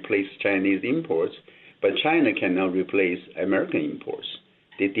can replace Chinese imports, but China cannot replace American imports.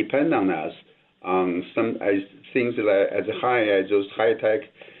 They depend on us on some things as high as those high-tech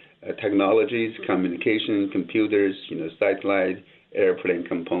technologies, communication, computers, satellite, airplane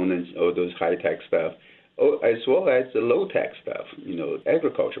components, all those high-tech stuff, as well as the low-tech stuff,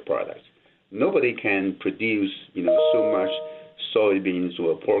 agriculture products. Nobody can produce, so much soybeans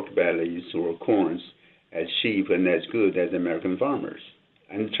or pork bellies or corns as cheap and as good as American farmers.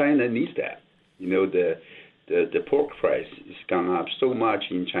 And China needs that. The pork price has gone up so much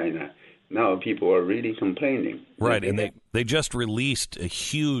in China. Now people are really complaining. Right, and they just released a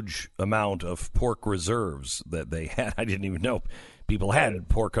huge amount of pork reserves that they had. I didn't even know people had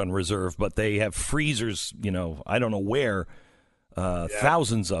pork on reserve, but they have freezers, I don't know where,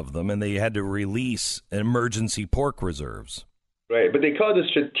 thousands of them, and they had to release emergency pork reserves. Right, but they call it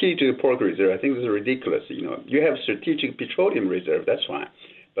strategic pork reserve. I think this is ridiculous. You have strategic petroleum reserve, that's fine.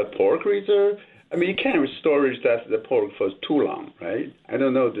 But pork reserve, you can't storage the pork for too long, right? I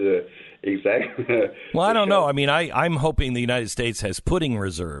don't know the exact. Well, I don't know. I'm hoping the United States has pudding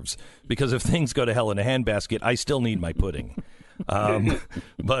reserves, because if things go to hell in a handbasket, I still need my pudding.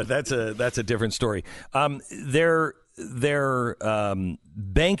 But that's a different story. Their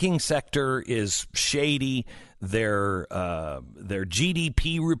banking sector is shady. Their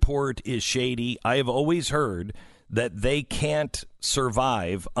GDP report is shady. I have always heard that they can't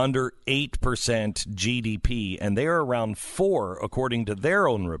survive under 8% GDP, and they are around 4%, according to their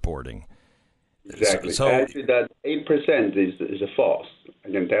own reporting. Exactly. So actually, that 8% is a false.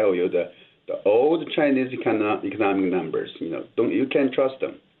 I can tell you the old Chinese economic numbers. You can't trust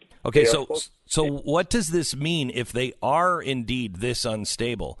them. Okay, so what does this mean if they are indeed this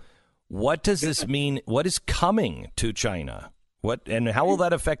unstable? What does this mean? What is coming to China? And how will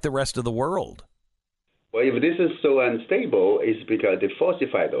that affect the rest of the world? Well, if this is so unstable, it's because they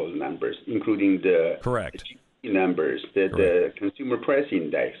falsify those numbers, including the GDP numbers, the consumer price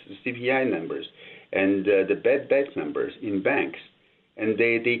index, the CPI numbers, and the bad debt numbers in banks. And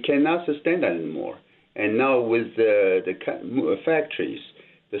they cannot sustain that anymore. And now with the factories,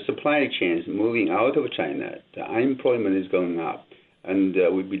 the supply chains moving out of China, the unemployment is going up. And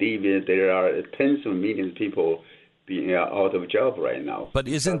we believe that there are tens of millions of people being out of job right now. But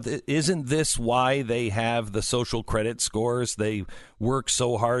isn't this why they have the social credit scores? They work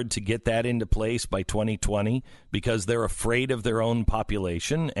so hard to get that into place by 2020 because they're afraid of their own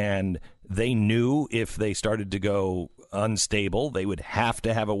population, and they knew if they started to go unstable, they would have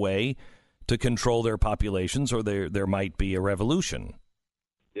to have a way to control their populations, or there might be a revolution.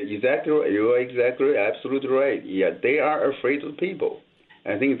 Exactly right. You are exactly, absolutely right. Yeah, they are afraid of people.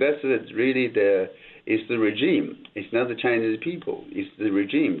 I think that's really it's the regime. It's not the Chinese people. It's the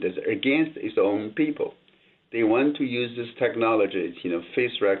regime that's against its own people. They want to use this technology,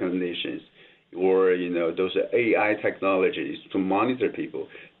 face recognitions, or those AI technologies to monitor people.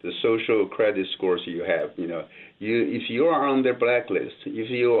 The social credit scores you have, if you are on their blacklist, if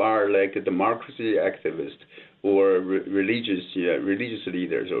you are like a democracy activist or religious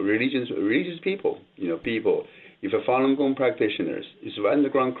leaders or religious people. People. If a Falun Gong practitioners, if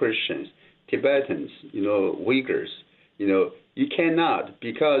underground Christians, Tibetans, Uyghurs, you cannot,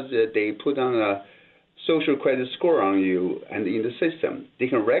 because they put on a social credit score on you and in the system, they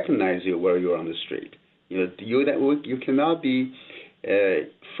can recognize you where you're on the street. You cannot be,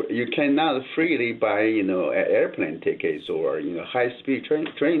 you cannot freely buy, airplane tickets or high-speed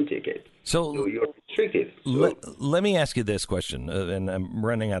train tickets. So you're restricted. Let me ask you this question, and I'm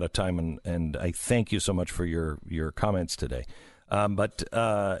running out of time, and I thank you so much for your comments today. But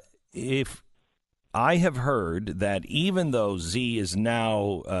if I have heard that even though Xi is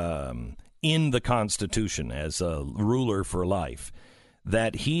now in the Constitution as a ruler for life,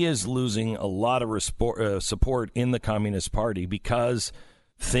 that he is losing a lot of support in the Communist Party because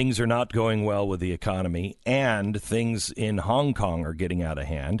things are not going well with the economy and things in Hong Kong are getting out of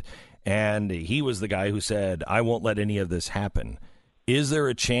hand. And he was the guy who said, I won't let any of this happen. Is there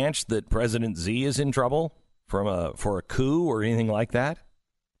a chance that President Xi is in trouble for a coup or anything like that?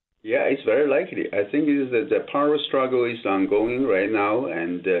 Yeah, it's very likely. I think it is the power struggle is ongoing right now,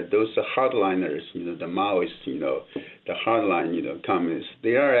 and those hardliners, the Maoists, the hardline, communists,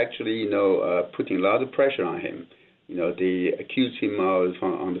 they are actually, putting a lot of pressure on him. They accuse him of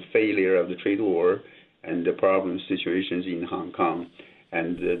on the failure of the trade war and the problem situations in Hong Kong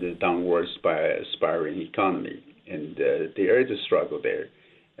and the downward spiraling economy. And there is a struggle there.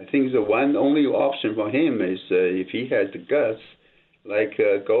 I think the only option for him is if he has the guts, like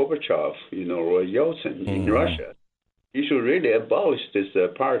Gorbachev, or Yeltsin in Russia, he should really abolish this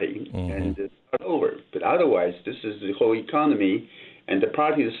party and start over. But otherwise, this is the whole economy and the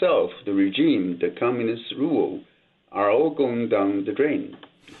party itself, the regime, the communist rule, are all going down the drain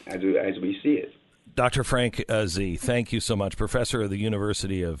as we see it. Dr. Frank Xie, thank you so much. Professor of the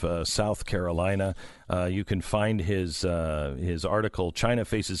University of South Carolina. You can find his article, China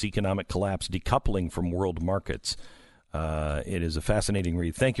Faces Economic Collapse, Decoupling from World Markets. It is a fascinating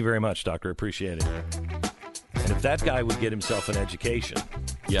read. Thank you very much, Doctor. Appreciate it. And if that guy would get himself an education,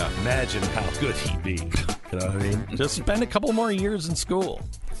 imagine how good he'd be. You know what I mean? Just spend a couple more years in school.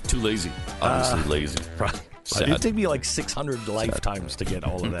 Too lazy. Obviously lazy. Right. It'd take me like 600 lifetimes to get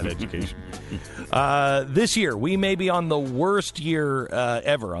all of that education. This year, we may be on the worst year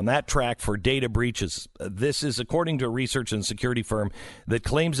ever on that track for data breaches. This is according to a research and security firm that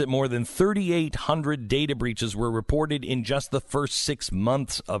claims that more than 3,800 data breaches were reported in just the first 6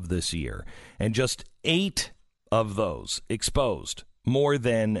 months of this year. And just 8 of those exposed more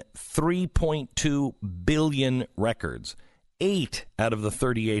than 3.2 billion records. 8 out of the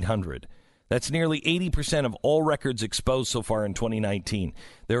 3,800. That's nearly 80% of all records exposed so far in 2019.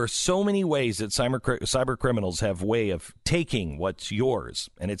 There are so many ways that cyber criminals have a way of taking what's yours,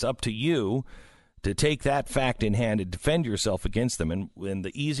 and it's up to you to take that fact in hand and defend yourself against them. And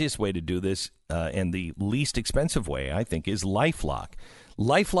the easiest way to do this, and the least expensive way, I think, is LifeLock.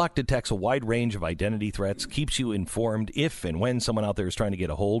 LifeLock detects a wide range of identity threats, keeps you informed if and when someone out there is trying to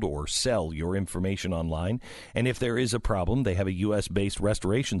get a hold or sell your information online. And if there is a problem, they have a U.S.-based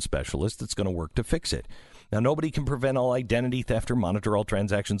restoration specialist that's going to work to fix it. Now, nobody can prevent all identity theft or monitor all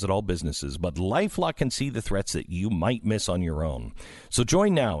transactions at all businesses, but LifeLock can see the threats that you might miss on your own. So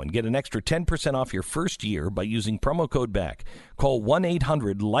join now and get an extra 10% off your first year by using promo code BECK. Call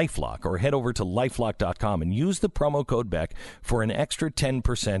 1-800-LifeLock or head over to LifeLock.com and use the promo code BECK for an extra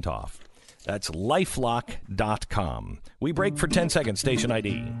 10% off. That's LifeLock.com. We break for 10 seconds. Station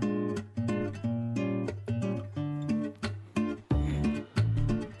ID.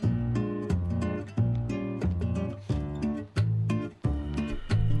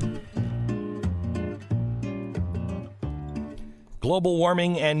 Global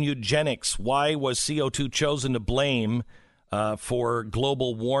warming and eugenics. Why was CO2 chosen to blame for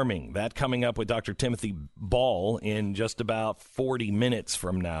global warming? That coming up with Dr. Timothy Ball in just about 40 minutes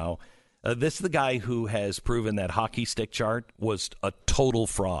from now. This is the guy who has proven that hockey stick chart was a total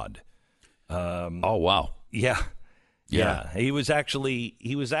fraud. Oh, wow. Yeah. He was actually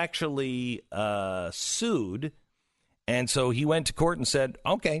sued. And so he went to court and said,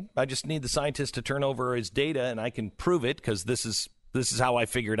 okay, I just need the scientist to turn over his data and I can prove it because this is how I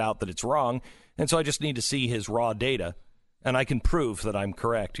figured out that it's wrong. And so I just need to see his raw data and I can prove that I'm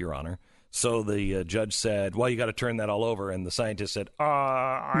correct, Your Honor. So the judge said, well, you got to turn that all over. And the scientist said, no,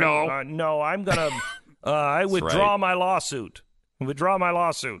 I'm going to I withdraw my lawsuit. Withdraw my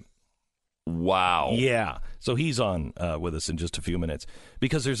lawsuit. Wow. Yeah. So he's on with us in just a few minutes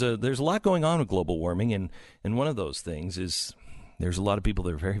because there's a lot going on with global warming. And one of those things is there's a lot of people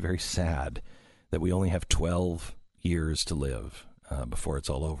that are very, very sad that we only have 12 years to live before it's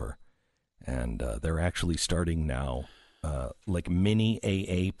all over. And they're actually starting now like mini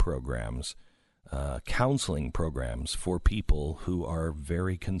AA programs, counseling programs for people who are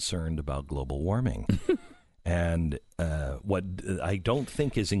very concerned about global warming. And what I don't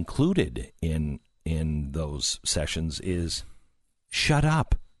think is included in those sessions is shut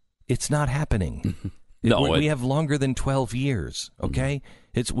up. It's not happening. We have longer than 12 years, okay?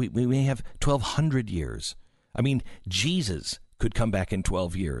 We may have 1,200 years. I mean, Jesus could come back in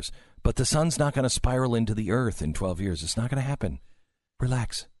 12 years, but the sun's not going to spiral into the earth in 12 years. It's not going to happen.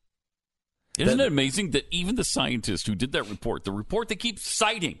 Relax. Isn't it amazing that even the scientists who did that report, the report they keep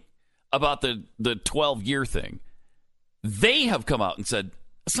citing about the 12-year thing, they have come out and said,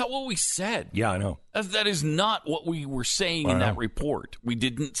 that's not what we said. Yeah, I know. That is not what we were saying in that report. We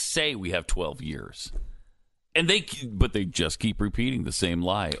didn't say we have 12 years. But they just keep repeating the same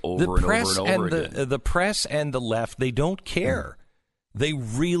lie over and over again. The press and the left, they don't care. They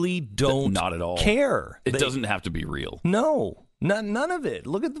really don't not at all care. It doesn't have to be real. No, none of it.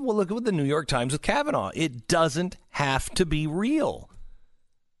 Look at what the New York Times with Kavanaugh. It doesn't have to be real.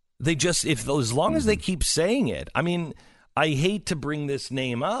 They just, as long as they keep saying it. I mean, I hate to bring this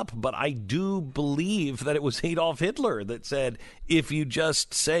name up, but I do believe that it was Adolf Hitler that said, if you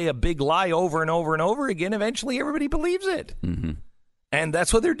just say a big lie over and over and over again, eventually everybody believes it. Mm-hmm. And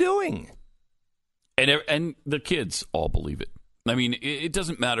that's what they're doing. And the kids all believe it. I mean, it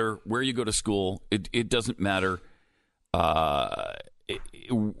doesn't matter where you go to school. It doesn't matter where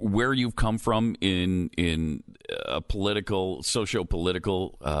you've come from in a political,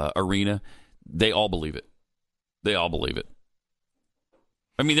 socio-political arena. They all believe it. They all believe it.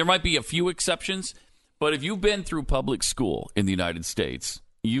 I mean, there might be a few exceptions, but if you've been through public school in the United States,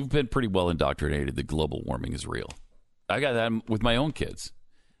 you've been pretty well indoctrinated that global warming is real. I got that with my own kids.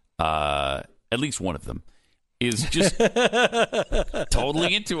 At least one of them is just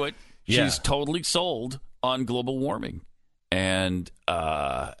totally into it. Yeah. She's totally sold on global warming. And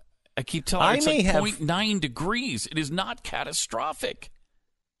I keep telling her it's like 0.9 degrees. It is not catastrophic.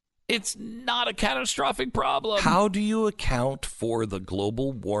 It's not a catastrophic problem. How do you account for the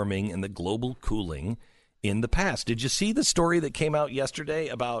global warming and the global cooling in the past? Did you see the story that came out yesterday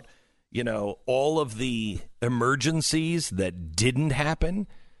about, all of the emergencies that didn't happen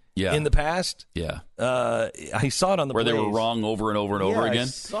in the past? Yeah. I saw it on the Where Blaze. They were wrong over and over and over again? I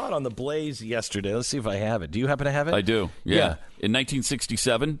saw it on the Blaze yesterday. Let's see if I have it. Do you happen to have it? I do, yeah. In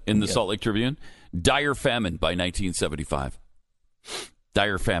 1967, in the Salt Lake Tribune, dire famine by 1975.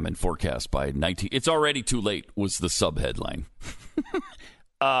 Dire famine forecast by 19... It's already too late was the sub-headline.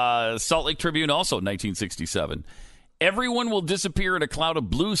 Salt Lake Tribune also, 1967. Everyone will disappear in a cloud of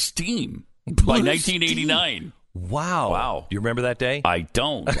blue steam by 1989. Wow. Do you remember that day? I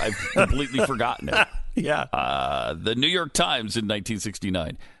don't. I've completely forgotten it. Yeah. The New York Times in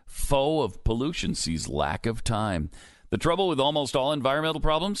 1969. Foe of pollution sees lack of time. The trouble with almost all environmental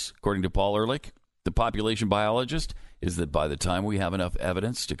problems, according to Paul Ehrlich, the population biologist, is that by the time we have enough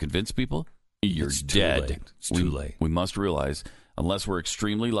evidence to convince people, you're dead. It's too late. We must realize, unless we're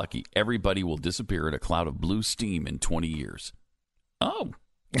extremely lucky, everybody will disappear in a cloud of blue steam in 20 years. Oh.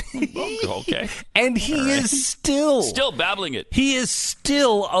 Okay. And he is still babbling it. He is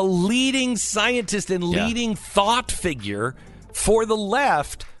still a leading scientist and leading thought figure for the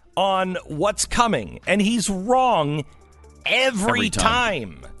left on what's coming. And he's wrong every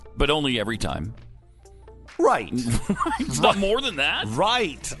time. But only every time. Right. It's not more than that.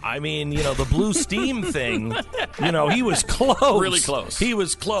 Right. I mean, the blue steam thing, he was close. Really close. He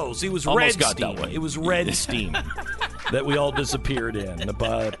was close. He was almost red steam. It was red steam that we all disappeared in.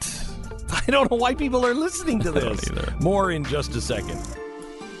 But I don't know why people are listening to this. More in just a second.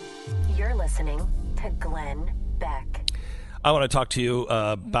 You're listening to Glenn Beck. I want to talk to you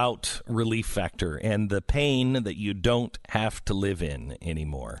about Relief Factor and the pain that you don't have to live in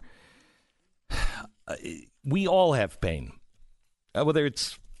anymore. We all have pain, whether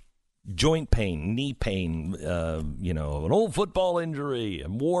it's joint pain, knee pain, an old football injury, a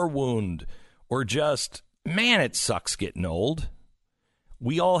war wound, or just, man, it sucks getting old.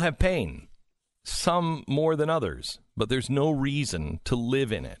 We all have pain, some more than others, but there's no reason to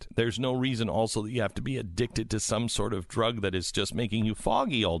live in it. There's no reason also that you have to be addicted to some sort of drug that is just making you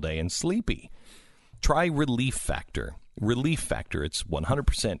foggy all day and sleepy. Try Relief Factor. Relief Factor, it's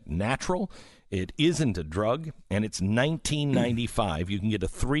 100% natural. It isn't a drug, and it's $19.95. You can get a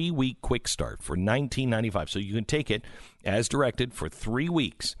 3-week quick start for $19.95. So you can take it as directed for 3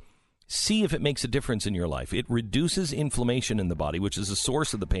 weeks. See if it makes a difference in your life. It reduces inflammation in the body, which is the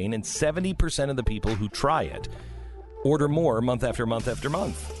source of the pain, and 70% of the people who try it order more month after month after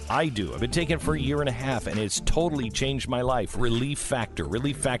month. I do. I've been taking it for a year and a half, and it's totally changed my life. Relief Factor.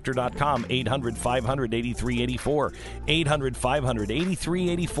 ReliefFactor.com. 800-500-8384.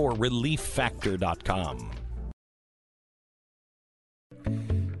 800-500-8384. ReliefFactor.com.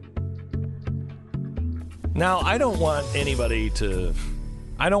 Now, I don't want anybody to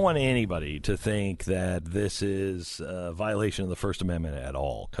think that this is a violation of the First Amendment at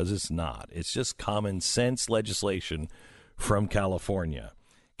all, because it's not. It's just common sense legislation from California.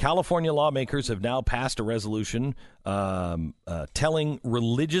 California lawmakers have now passed a resolution telling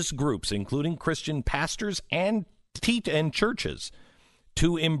religious groups, including Christian pastors and churches,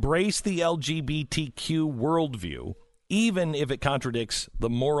 to embrace the LGBTQ worldview, even if it contradicts the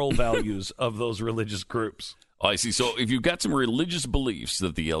moral values of those religious groups. Oh, I see. So if you've got some religious beliefs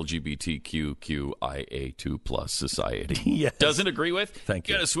that the LGBTQIA2 plus society doesn't agree with, you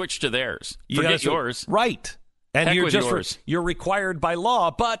got to switch to theirs. Forget yours. Right. And Heck you're with just yours. You're required by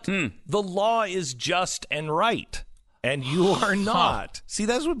law, but the law is just and right. And you are not. See,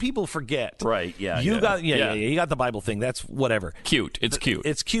 that's what people forget. Right, yeah. You got the Bible thing. That's whatever. Cute. It's cute.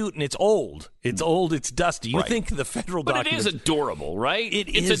 It's cute, and it's old. It's old. It's dusty. You think the federal documents... But it is adorable, right?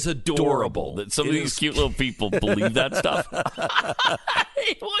 It's adorable that some of these cute little people believe that stuff.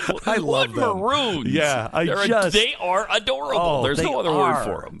 I love them. Maroons. Yeah, they are adorable. Oh, There's no other word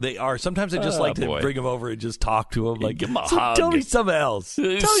for them. They are. Sometimes I just like to bring them over and just talk to them. Like, give them a hug. Tell me something else.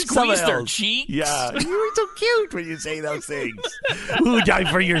 Squeeze their cheeks. Yeah, you were so cute when you say those things. Who died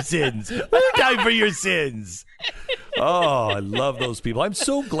for your sins? Who died for your sins? Oh, I love those people. I'm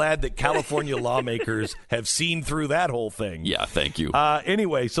so glad that California lawmakers have seen through that whole thing. Yeah, thank you.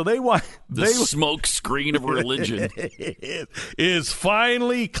 Anyway, so they want the smoke screen of religion is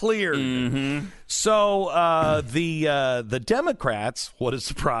finally cleared. Mm-hmm. So the Democrats, what a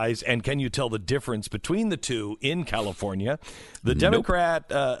surprise! And can you tell the difference between the two in California? The Democrat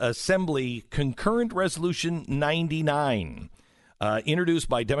Assembly Concurrent Resolution 99. Introduced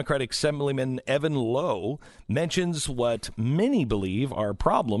by Democratic Assemblyman Evan Lowe, mentions what many believe are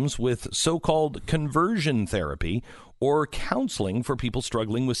problems with so-called conversion therapy or counseling for people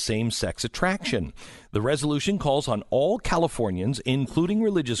struggling with same-sex attraction. The resolution calls on all Californians, including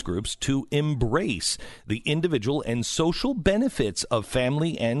religious groups, to embrace the individual and social benefits of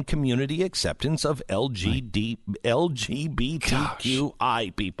family and community acceptance of LGBTQI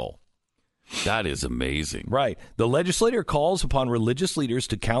people. That is amazing. Right. The legislator calls upon religious leaders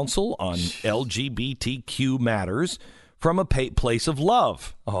to counsel on LGBTQ matters from a place of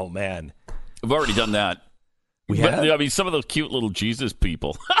love. Oh, man. We've already done that. I mean, some of those cute little Jesus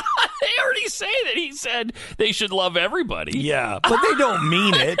people. They already say that he said they should love everybody. Yeah, but they don't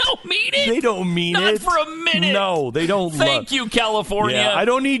mean it. They don't mean it. They don't mean Not it. for a minute. No, they don't. Thank you, California. Yeah, I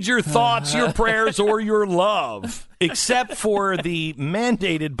don't need your thoughts, your prayers, or your love, except for the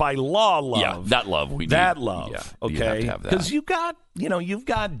mandated by law love. Yeah, that love we need. That love. Yeah, okay. You have to have that. Because you've got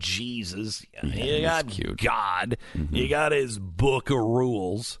Jesus. You got cute. God. Mm-hmm. You got his book of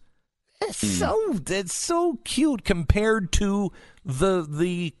rules. It's so cute compared to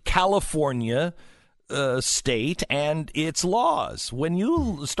the California state and its laws. When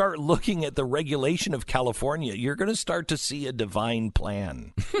you start looking at the regulation of California, you're going to start to see a divine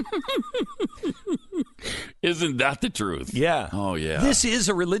plan. Isn't that the truth? Yeah. Oh, yeah. This is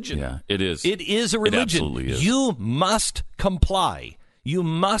a religion. Yeah, it is. It is a religion. It absolutely is. You must comply. You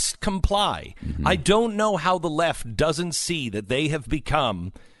must comply. Mm-hmm. I don't know how the left doesn't see that they have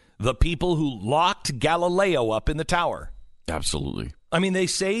become the people who locked Galileo up in the tower. Absolutely. I mean, they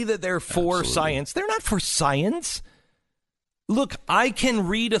say that they're for science. They're not for science. Look, I can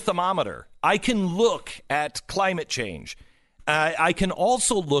read a thermometer. I can look at climate change. I can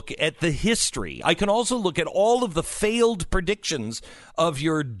also look at the history. I can also look at all of the failed predictions of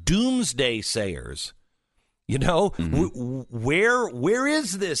your doomsday sayers. You know, where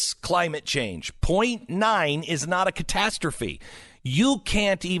is this climate change? 0.9 is not a catastrophe. You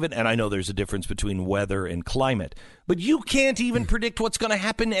can't even, and I know there's a difference between weather and climate, but you can't even predict what's going to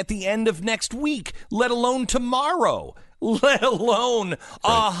happen at the end of next week, let alone tomorrow, let alone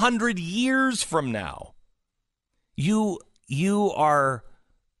 100 years from now. You are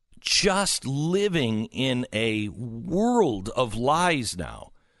just living in a world of lies now.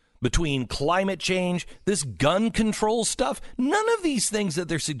 Between climate change, this gun control stuff, none of these things that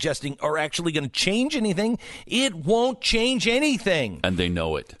they're suggesting are actually going to change anything. It won't change anything. And they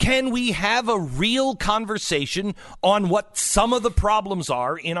know it. Can we have a real conversation on what some of the problems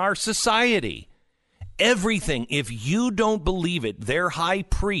are in our society? Everything, if you don't believe it, their high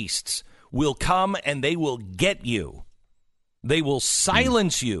priests will come and they will get you. They will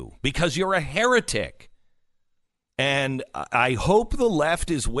silence you because you're a heretic. And I hope the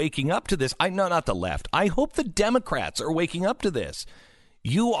left is waking up to this. No, not the left. I hope the Democrats are waking up to this.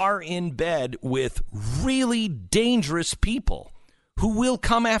 You are in bed with really dangerous people who will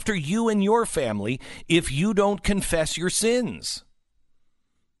come after you and your family if you don't confess your sins.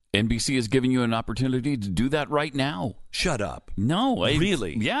 NBC is giving you an opportunity to do that right now. Shut up. No.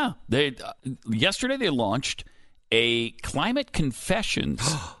 Really? Yeah. Yesterday they launched a climate confessions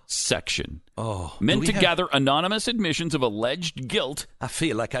section meant to gather anonymous admissions of alleged guilt. I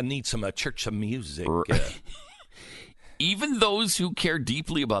feel like I need some church of music. Even those who care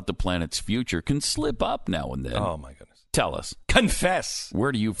deeply about the planet's future can slip up now and then. Oh, my goodness. Tell us. Confess.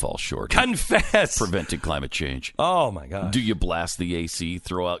 Where do you fall short? Confess. Preventing climate change. Oh, my God. Do you blast the AC,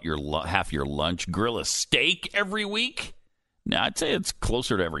 throw out half your lunch, grill a steak every week? No, I'd say it's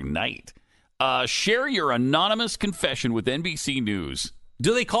closer to every night. Share your anonymous confession with NBC News.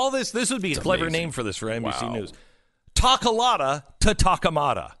 Do they call this? This would be a clever name for this for NBC News. Talkalata to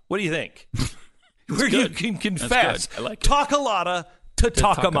Takamata. What do you think? Where you can confess. I like it. Talkalata to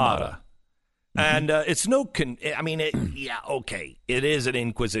Takamata. And it's no, okay, it is an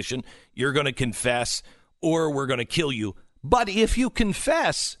inquisition. You're going to confess or we're going to kill you. But if you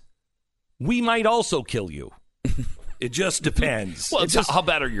confess, we might also kill you. It just depends. Well, how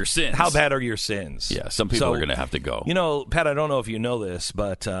bad are your sins? How bad are your sins? Yeah, some people are going to have to go. You know, Pat, I don't know if you know this,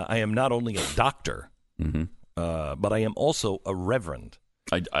 but I am not only a doctor, but I am also a reverend.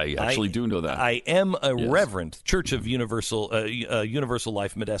 I actually do know that. I am a reverend, Church of Universal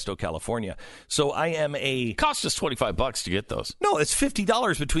Life, Modesto, California. So I am a... Cost us $25 to get those. No, it's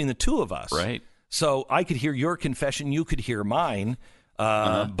 $50 between the two of us. Right. So I could hear your confession, you could hear mine,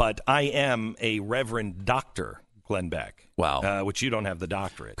 but I am a reverend doctor, Glenn Beck. Wow. Which you don't have the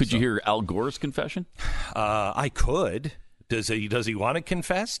doctorate. Could you hear Al Gore's confession? I could. Does he want to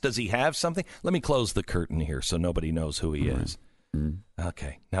confess? Does he have something? Let me close the curtain here so nobody knows who he is.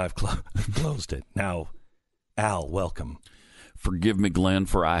 Okay, now I've closed it. Now, Al, welcome. Forgive me, Glenn,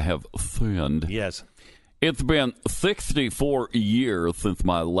 for I have sinned. Yes. It's been 64 years since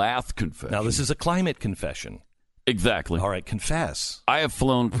my last confession. Now, this is a climate confession. Exactly. All right, confess. I have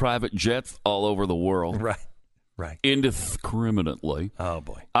flown private jets all over the world. Right. Indiscriminately. Oh,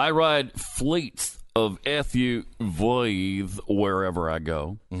 boy. I ride fleets of SUVs wherever I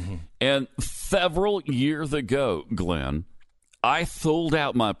go. And several years ago, Glenn, I sold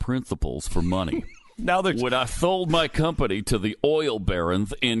out my principles for money. Now when I sold my company to the oil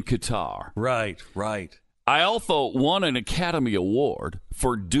barons in Qatar. Right. I also won an Academy Award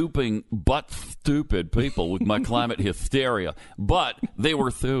for duping butt-stupid people with my climate hysteria. But they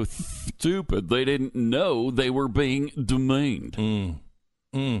were so stupid, they didn't know they were being demeaned.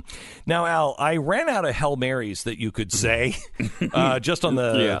 Now, Al, I ran out of Hail Marys that you could say just on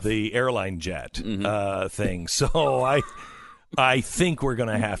the airline jet thing. So I think we're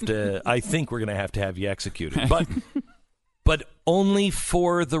gonna have to. I think we're gonna have to have you executed, but only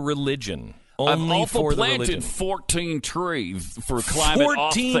for the religion. Only I've also for planted the religion. 14 trees for climate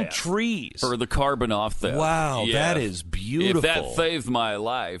 14 offset. trees For the carbon offset. Wow, Yeah. that is beautiful. If that saved my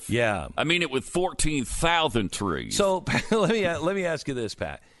life. Yeah. I mean it with 14,000 trees. So let me ask you this,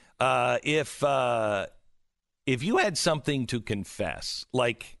 Pat. If you had something to confess,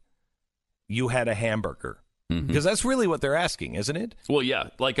 like you had a hamburger. Because that's really what they're asking, isn't it? Well, yeah,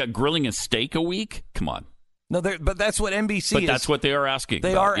 like grilling a steak a week? Come on. No, but that's what NBC But is. that's what they are asking.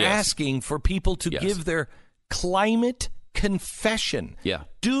 They about, are yes. asking for people to give their climate confession. Yeah.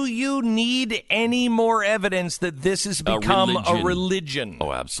 Do you need any more evidence that this has become a religion?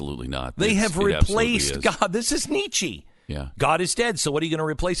 Oh, absolutely not. They have replaced God. God. This is Nietzsche. Yeah. God is dead, so what are you going to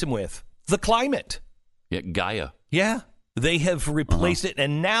replace him with? The climate. Yeah, Gaia. Yeah. They have replaced it,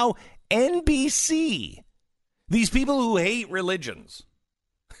 and now NBC... These people who hate religions,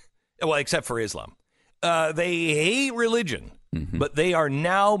 well, except for Islam, they hate religion, but they are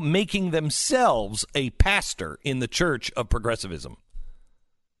now making themselves a pastor in the Church of Progressivism.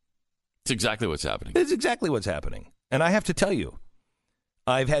 It's exactly what's happening. It's exactly what's happening. And I have to tell you,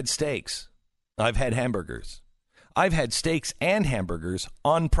 I've had steaks. I've had hamburgers. I've had steaks and hamburgers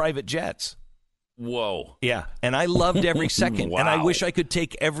on private jets. Whoa. Yeah, and I loved every second. Wow. And I wish I could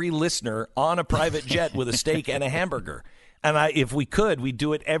take every listener on a private jet with a steak and a hamburger. And if we could, we'd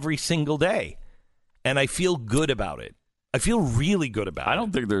do it every single day. And I feel good about it. I feel really good about it. I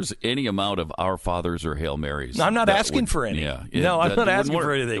don't think there's any amount of Our Fathers or Hail Marys. I'm not asking for any. Yeah, no, I'm not asking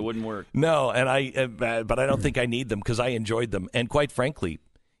for anything. It wouldn't work. No, and but I don't think I need them because I enjoyed them. And quite frankly,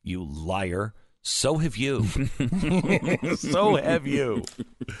 you liar, so have you. So have you.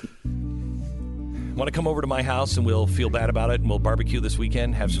 Want to come over to my house and we'll feel bad about it and we'll barbecue this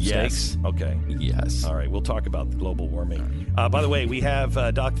weekend? Have some steaks? Okay. Yes. All right. We'll talk about global warming. By the way, we have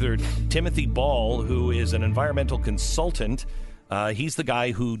Dr. Timothy Ball, who is an environmental consultant. He's the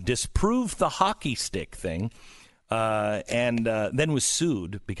guy who disproved the hockey stick thing and then was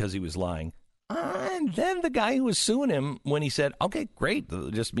sued because he was lying. And then the guy who was suing him, when he said, okay, great,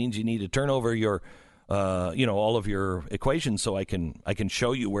 it just means you need to turn over your, all of your equations so I can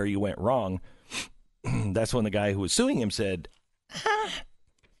show you where you went wrong. That's when the guy who was suing him said, I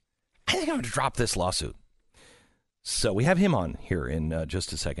think I'm going to drop this lawsuit. So we have him on here in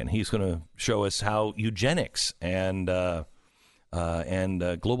just a second. He's going to show us how eugenics and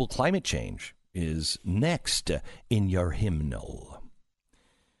global climate change is next in your hymnal.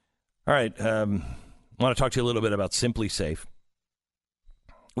 All right, I want to talk to you a little bit about Simply Safe.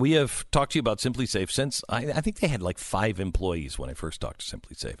 We have talked to you about Simply Safe since, I think they had like 5 employees when I first talked to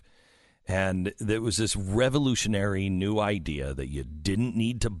Simply Safe. And there was this revolutionary new idea that you didn't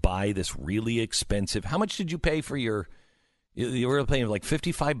need to buy this really expensive. How much did you pay for your, you were paying like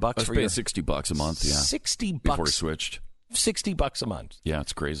 $55 for your? I was paying $60 a month, yeah. $60 before I switched. $60 a month. Yeah,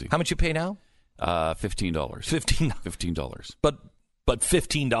 it's crazy. How much you pay now? $15. $15. But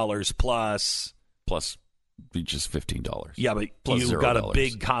 $15 plus just $15. Yeah, but plus you got a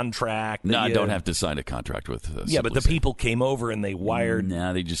big contract. No, I don't have to sign a contract with. Yeah, but the people came over and they wired.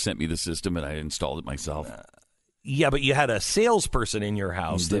 Nah, they just sent me the system and I installed it myself. Yeah, but you had a salesperson in your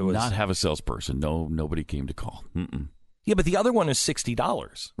house. Did not have a salesperson. No, nobody came to call. Mm-mm. Yeah, but the other one is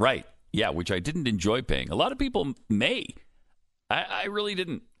 $60. Right. Yeah, which I didn't enjoy paying. A lot of people may. I really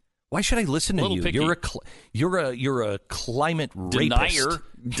didn't. Why should I listen to you? Picky. You're a climate denier,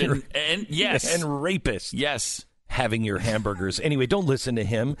 rapist. And yes, and rapist. Yes, having your hamburgers. Anyway, don't listen to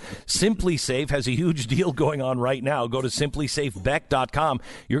him. Simply Safe has a huge deal going on right now. Go to simplysafebeck.com.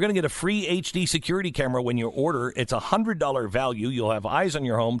 You're going to get a free HD security camera when you order. It's $100 value. You'll have eyes on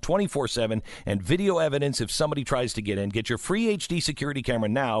your home 24/7 and video evidence if somebody tries to get in. Get your free HD security camera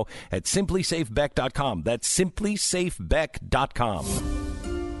now at simplysafebeck.com. That's simplysafebeck.com.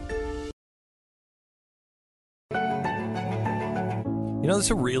 You know, this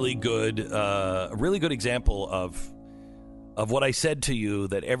is a really good example of what I said to you,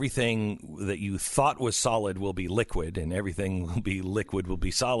 that everything that you thought was solid will be liquid, and everything will be liquid will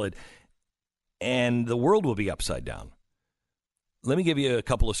be solid, and the world will be upside down. Let me give you a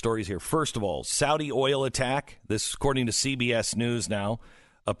couple of stories here. First of all, Saudi oil attack. This, according to CBS News now,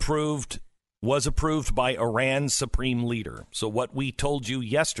 was approved by Iran's supreme leader. So what we told you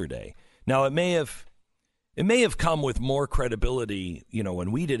yesterday. Now, it may have come with more credibility,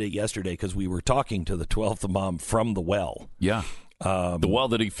 when we did it yesterday, because we were talking to the 12th Imam from the well. Yeah. The well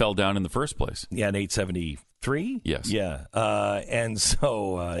that he fell down in the first place. Yeah, in 873? Yes. Yeah. And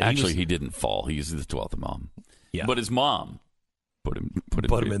so... Actually, he didn't fall. He's the 12th Imam. Yeah. But his mom put him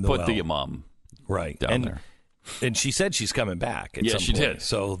in the well. Put the Imam down there. And she said she's coming back. Yeah, she did.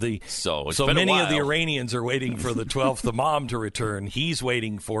 So so many of the Iranians are waiting for the 12th Imam to return. He's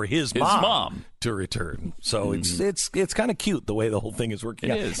waiting for his mom to return. So it's kind of cute the way the whole thing is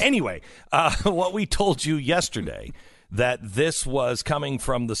working out. It is. Anyway, what we told you yesterday, that this was coming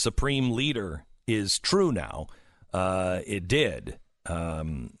from the supreme leader, is true now. It did.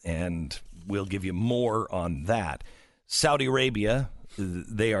 And we'll give you more on that. Saudi Arabia,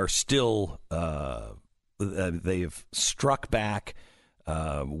 they are still... they have struck back.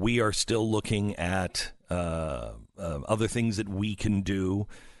 We are still looking at other things that we can do.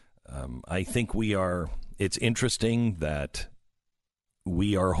 I think it's interesting that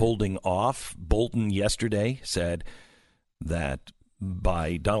we are holding off. Bolton yesterday said that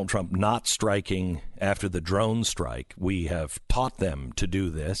by Donald Trump not striking after the drone strike, we have taught them to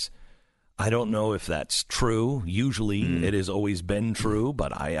do this. I don't know if that's true. Usually it has always been true,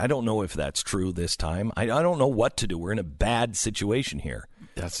 but I don't know if that's true this time. I don't know what to do. We're in a bad situation here.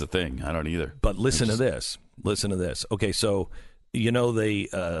 That's the thing. I don't either. But listen to this. Okay, so, the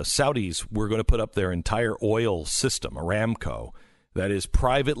Saudis were going to put up their entire oil system, Aramco, that is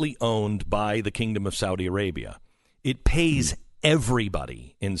privately owned by the Kingdom of Saudi Arabia. It pays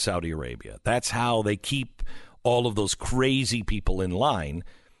everybody in Saudi Arabia. That's how they keep all of those crazy people in line.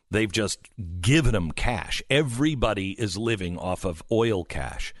 They've just given them cash. Everybody is living off of oil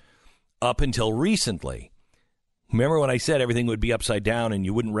cash. Up until recently, remember when I said everything would be upside down and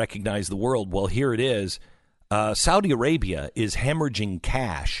you wouldn't recognize the world? Well, here it is. Saudi Arabia is hemorrhaging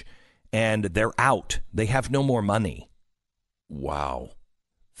cash, and they're out. They have no more money. Wow.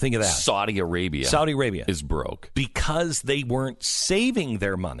 Think of that. Saudi Arabia is broke. Because they weren't saving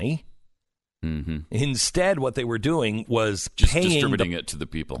their money. Mm-hmm. Instead, what they were doing was just distributing it to the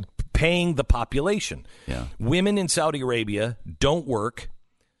people. paying the population. Yeah. Women in Saudi Arabia don't work.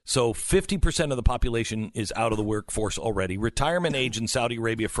 So 50% of the population is out of the workforce already. Retirement age in Saudi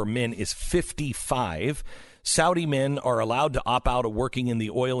Arabia for men is 55. Saudi men are allowed to opt out of working in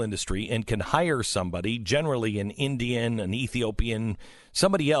the oil industry and can hire somebody, generally an Indian, an Ethiopian,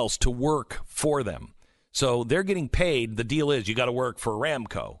 somebody else to work for them. So they're getting paid. The deal is you got to work for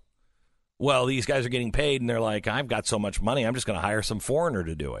Aramco. Well, these guys are getting paid, and they're like, I've got so much money, I'm just going to hire some foreigner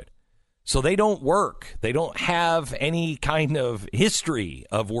to do it. So they don't work. They don't have any kind of history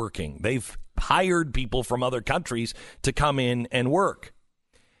of working. They've hired people from other countries to come in and work.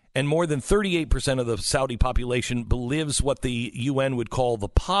 And more than 38% of the Saudi population lives what the UN would call the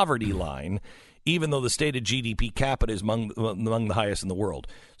poverty line, even though the stated GDP capita is among the highest in the world.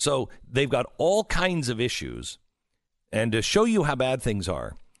 So they've got all kinds of issues. And to show you how bad things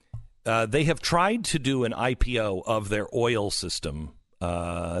are, they have tried to do an IPO of their oil system.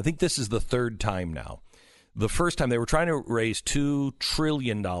 I think this is the third time now. The first time they were trying to raise $2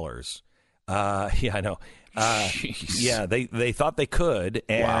 trillion. Yeah, I know. Yeah, they thought they could,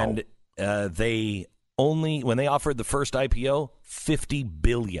 and they only, when they offered the first IPO, $50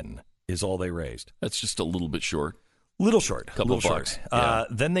 billion is all they raised. That's just a little bit short. Little short. Couple of bucks. Yeah.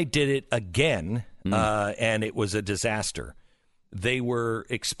 Then they did it again, and it was a disaster. They were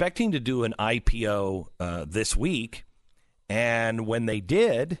expecting to do an IPO this week, and when they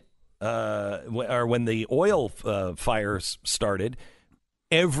did, or when the oil fires started,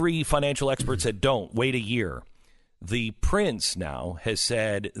 every financial expert said, don't, wait a year. The prince now has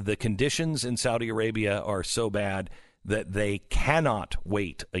said the conditions in Saudi Arabia are so bad that they cannot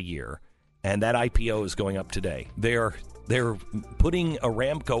wait a year, and that IPO is going up today. They're putting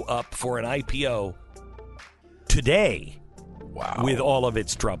Aramco up for an IPO today. Wow. With all of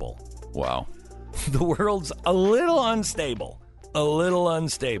its trouble. Wow. The world's a little unstable.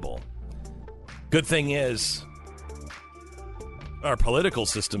 Good thing is, our political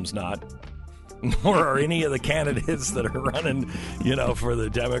system's not, nor are any of the candidates that are running, for the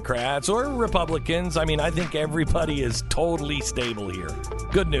Democrats or Republicans. I mean, I think everybody is totally stable here.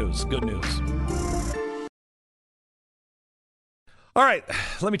 Good news. All right,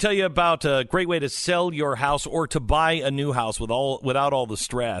 let me tell you about a great way to sell your house or to buy a new house without all the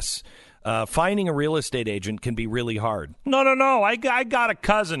stress. Finding a real estate agent can be really hard. No. I got a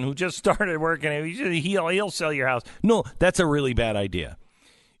cousin who just started working. He'll sell your house. No, that's a really bad idea.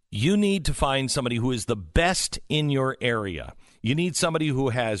 You need to find somebody who is the best in your area. You need somebody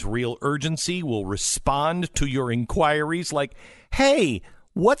who has real urgency, will respond to your inquiries like, hey,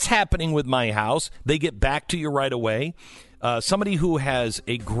 what's happening with my house? They get back to you right away. Somebody who has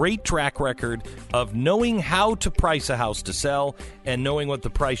a great track record of knowing how to price a house to sell and knowing what the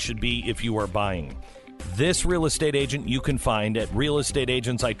price should be if you are buying. This real estate agent you can find at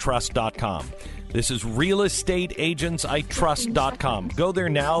realestateagentsitrust.com. This is realestateagentsitrust.com. Go there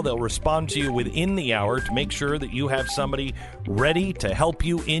now. They'll respond to you within the hour to make sure that you have somebody ready to help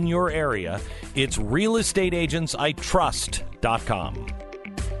you in your area. It's realestateagentsitrust.com.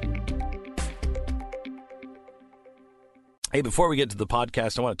 Hey, before we get to the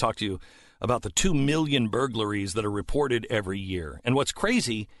podcast, I want to talk to you about the 2 million burglaries that are reported every year. And what's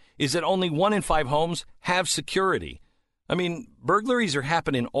crazy is that only 1 in 5 homes have security. I mean, burglaries are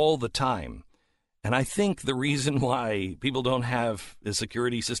happening all the time. And I think the reason why people don't have a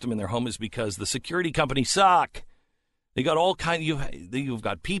security system in their home is because the security companies suck. They got all kinds. You've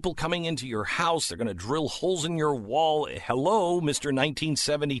got people coming into your house. They're going to drill holes in your wall. Hello, Mr.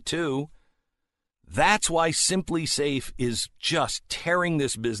 1972. That's why Simply Safe is just tearing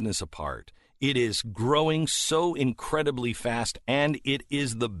this business apart. It is growing so incredibly fast, and it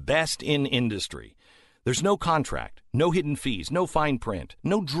is the best in industry. There's no contract, no hidden fees, no fine print,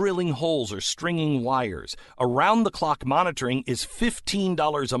 no drilling holes or stringing wires. Around-the-clock monitoring is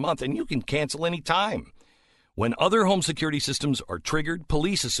 $15 a month, and you can cancel any time. When other home security systems are triggered,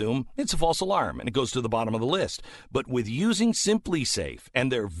 police assume it's a false alarm, and it goes to the bottom of the list. But with using Simply Safe and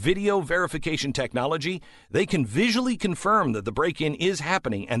their video verification technology, they can visually confirm that the break-in is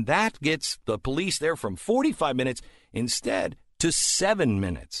happening, and that gets the police there from 45 minutes instead to 7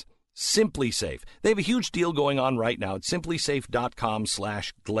 minutes. Simply Safe. They have a huge deal going on right now at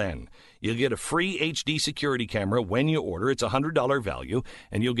simplysafe.com/Glenn. You'll get a free HD security camera when you order. It's a $100 value,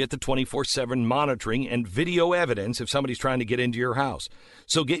 and you'll get the 24/7 monitoring and video evidence if somebody's trying to get into your house.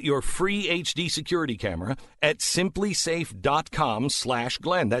 So get your free HD security camera at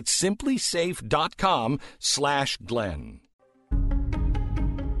simplysafe.com/Glenn. That's simplysafe.com/Glenn.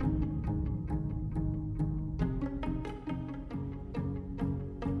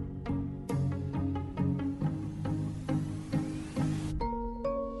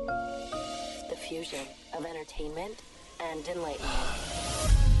 fusion of entertainment and enlightenment.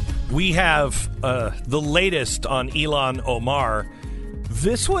 We have the latest on Ilhan Omar.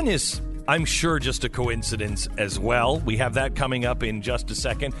 This one is, I'm sure, just a coincidence as well. We have that coming up in just a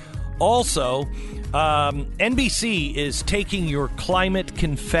second. Also, NBC is taking your climate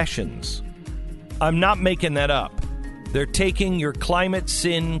confessions. I'm not making that up. They're taking your climate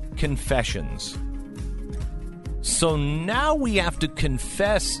sin confessions. So now we have to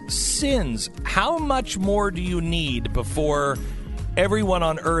confess sins. How much more do you need before everyone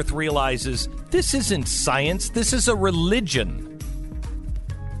on Earth realizes this isn't science, this is a religion?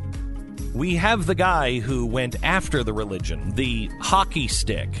 We have the guy who went after the religion, the hockey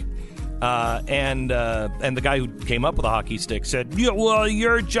stick. And the guy who came up with the hockey stick said, yeah, well,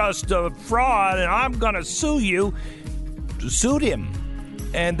 you're just a fraud, and I'm going to sue you. Sued him.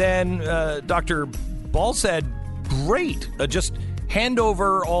 And then Dr. Ball said, great, just hand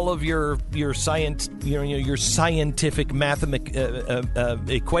over all of your scientific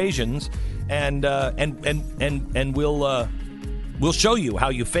equations, and we'll show you how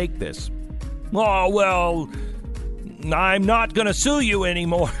you fake this. Oh, well, I'm not going to sue you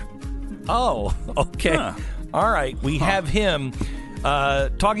anymore. Oh, okay. Huh. All right. We have him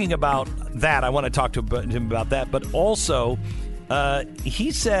talking about that. I want to talk to him about that. But also,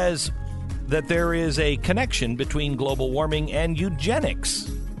 he says that there is a connection between global warming and eugenics.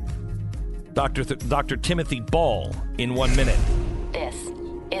 Dr. Timothy Ball in 1 minute. This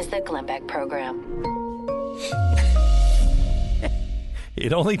is the Glenn Beck Program.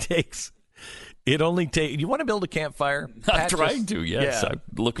 It only takes. You want to build a campfire? I'm trying to, yes. Yeah. I'm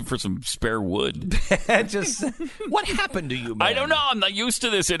looking for some spare wood. What happened to you, man? I don't know. I'm not used to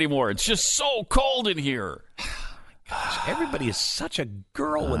this anymore. It's just so cold in here. Gosh, everybody is such a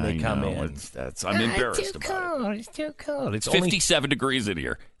girl when they come in. I'm embarrassed about it. It's too cold. It's 57 degrees in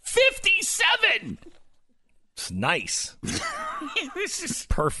here. 57! It's nice. This is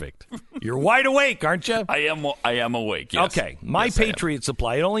perfect. You're wide awake, aren't you? I am awake, yes. Okay, My Patriot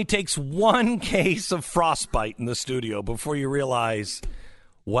Supply. It only takes one case of frostbite in the studio before you realize,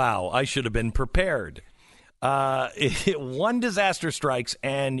 wow, I should have been prepared. One disaster strikes,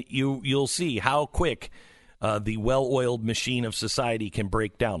 and you'll see how quick the well-oiled machine of society can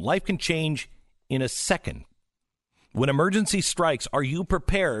break down. Life can change in a second. When emergency strikes, are you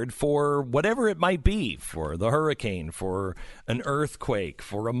prepared for whatever it might be? For the hurricane, for an earthquake,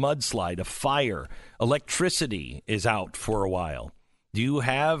 for a mudslide, a fire. Electricity is out for a while. Do you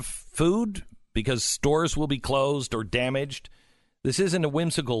have food? Because stores will be closed or damaged. This isn't a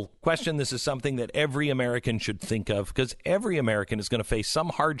whimsical question. This is something that every American should think of, because every American is going to face some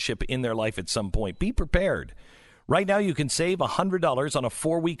hardship in their life at some point. Be prepared. Right now, you can save $100 on a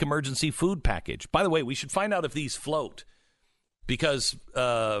 4-week emergency food package. By the way, we should find out if these float, because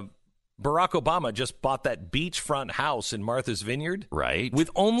Barack Obama just bought that beachfront house in Martha's Vineyard. Right. With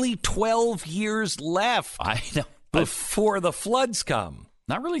only 12 years left. I know. Before the floods come.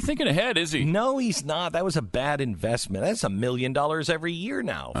 Not really thinking ahead, is he? No, he's not. That was a bad investment. That's $1 million every year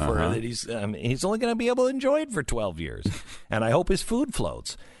now. He's only going to be able to enjoy it for 12 years. And I hope his food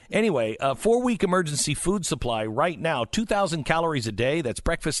floats. Anyway, a 4-week emergency food supply right now, 2,000 calories a day. That's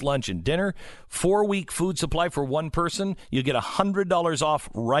breakfast, lunch, and dinner. 4-week food supply for one person. You get $100 off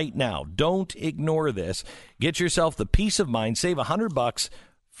right now. Don't ignore this. Get yourself the peace of mind. Save $100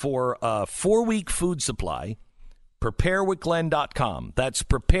 for a 4-week food supply. PrepareWithGlenn.com. That's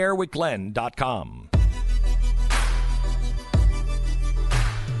PrepareWithGlenn.com.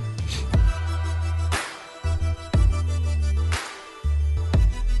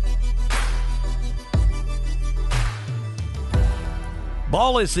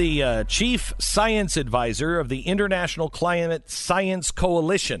 Ball is the chief science advisor of the International Climate Science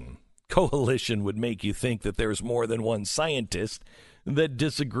Coalition. Coalition would make you think that there's more than one scientist that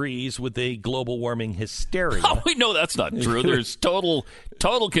disagrees with the global warming hysteria. Oh, we know that's not true. There's total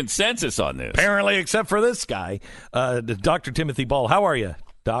consensus on this. Apparently, except for this guy, Dr. Timothy Ball. How are you,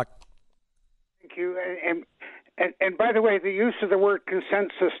 Doc? Thank you. And by the way, the use of the word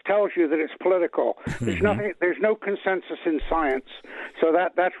consensus tells you that it's political. There's no consensus in science, so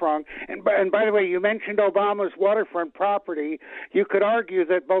that's wrong. And by the way, you mentioned Obama's waterfront property. You could argue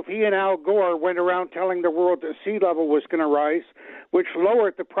that both he and Al Gore went around telling the world that sea level was going to rise, which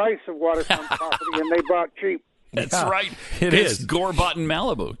lowered the price of waterfront property, and they bought cheap. That's right. It is. Gore bought in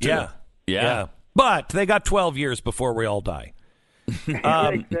Malibu, too. Yeah. But they got 12 years before we all die.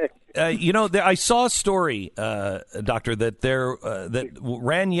 I saw a story, Doctor, that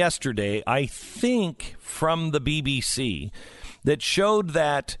ran yesterday, I think from the BBC, that showed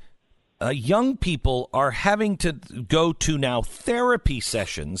that young people are having to go to now therapy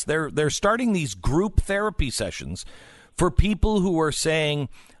sessions. They're starting these group therapy sessions for people who are saying,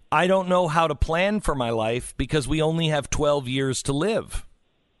 I don't know how to plan for my life because we only have 12 years to live.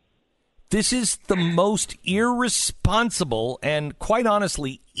 This is the most irresponsible and, quite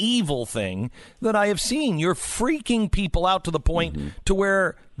honestly, evil thing that I have seen. You're freaking people out to the point to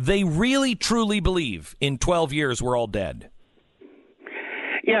where they really, truly believe in 12 years we're all dead.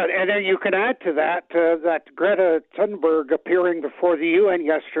 Yeah, and then you can add to that that Greta Thunberg appearing before the UN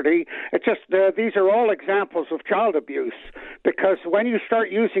yesterday. It's just these are all examples of child abuse, because when you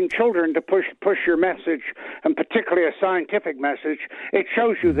start using children to push your message, and particularly a scientific message, it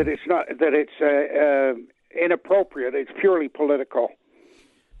shows you that it's inappropriate. It's purely political.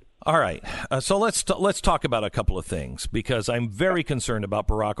 All right, so let's talk about a couple of things, because I'm very concerned about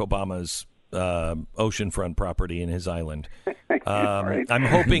Barack Obama's oceanfront property in his island. Right. I'm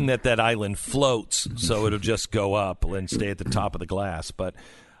hoping that island floats, so it'll just go up and stay at the top of the glass. But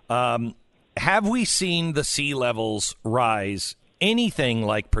have we seen the sea levels rise anything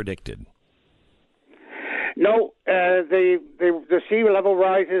like predicted? No, the sea level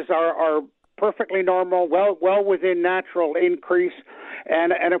rises are perfectly normal, well within natural increase.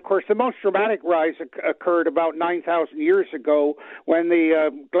 And of course, the most dramatic rise occurred about 9,000 years ago when the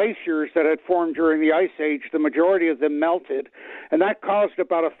glaciers that had formed during the Ice Age, the majority of them melted. And that caused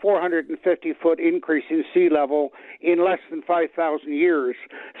about a 450-foot increase in sea level in less than 5,000 years.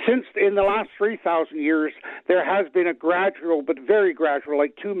 Since in the last 3,000 years, there has been a gradual, but very gradual,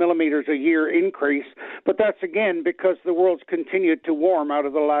 like 2 millimeters a year increase. But that's, again, because the world's continued to warm out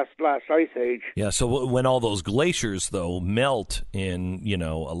of the last Ice Age. Yeah, so when all those glaciers, though, melt in,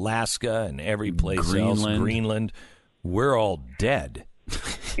 Alaska and every place else, Greenland, we're all dead.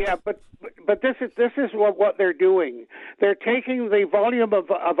 Yeah, but this is what they're doing. They're taking the volume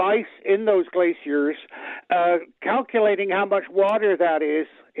of ice in those glaciers, calculating how much water that is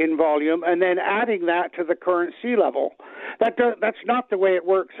in volume, and then adding that to the current sea level. That's not the way it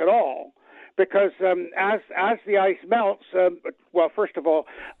works at all. Because as the ice melts, first of all,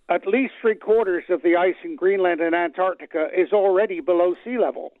 at least 3/4 of the ice in Greenland and Antarctica is already below sea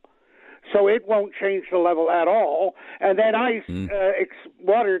level. So it won't change the level at all. And then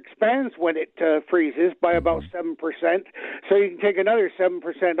water expands when it freezes by about 7%. So you can take another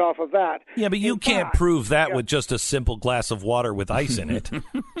 7% off of that. Yeah, but you can't prove that with just a simple glass of water with ice in it.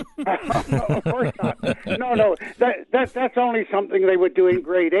 Of course not. No. That's only something they would do in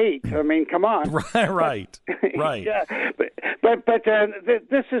grade 8. I mean, come on. Right. Yeah, but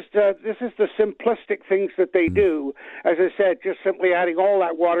this is the simplistic things that they do. As I said, just simply adding all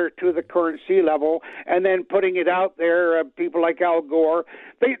that water to the current sea level and then putting it out there. People like Al Gore,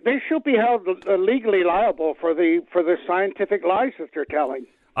 they should be held legally liable for the scientific lies that they're telling.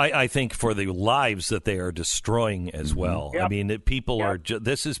 I think for the lives that they are destroying as well. Yep. I mean, people are.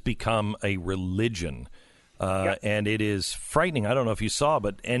 This has become a religion, and it is frightening. I don't know if you saw,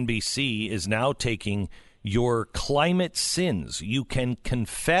 but NBC is now taking your climate sins. You can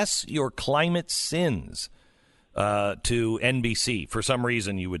confess your climate sins to NBC. For some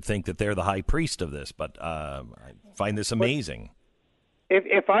reason, you would think that they're the high priest of this, but I find this amazing.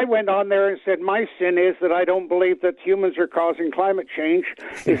 If I went on there and said my sin is that I don't believe that humans are causing climate change,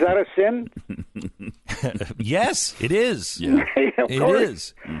 is that a sin? Yes, it is. Yeah. It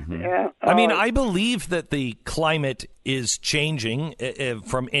is. Mm-hmm. Yeah. I mean, I believe that the climate is changing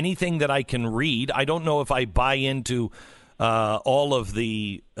from anything that I can read. I don't know if I buy into all of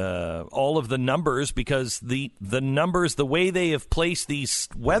the numbers, because the numbers, the way they have placed these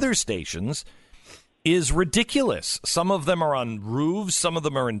weather stations, is ridiculous. Some of them are on roofs. Some of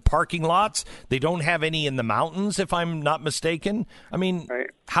them are in parking lots. They don't have any in the mountains, if I'm not mistaken. I mean,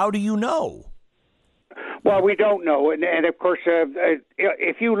 How do you know? Well, we don't know. And of course,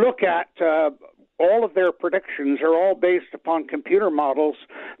 if you look at all of their predictions are all based upon computer models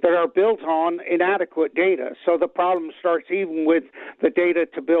that are built on inadequate data. So the problem starts even with the data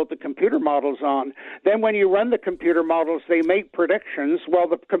to build the computer models on. Then when you run the computer models, they make predictions. Well,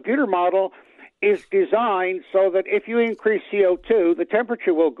 the computer model is designed so that if you increase CO2, the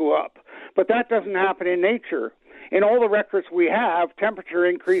temperature will go up. But that doesn't happen in nature. In all the records we have, temperature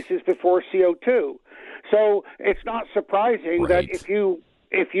increases before CO2. So it's not surprising that if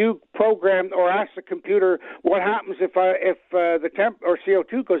you program or ask the computer what happens if the temp or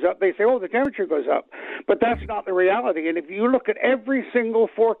CO2 goes up, they say, oh, the temperature goes up. But that's not the reality. And if you look at every single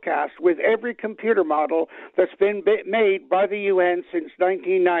forecast with every computer model that's been made by the UN since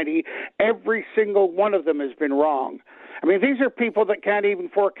 1990, every single one of them has been wrong. I mean, these are people that can't even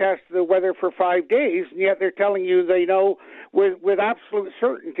forecast the weather for 5 days, and yet they're telling you they know with absolute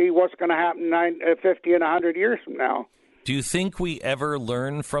certainty what's going to happen 50 and 100 years from now. Do you think we ever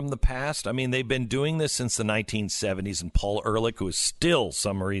learn from the past? I mean, they've been doing this since the 1970s, and Paul Ehrlich, who is still,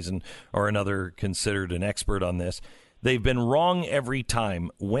 some reason or another, considered an expert on this, they've been wrong every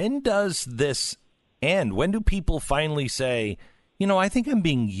time. When does this end? When do people finally say, I think I'm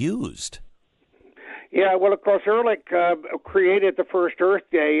being used? Yeah, well, of course, Ehrlich created the first Earth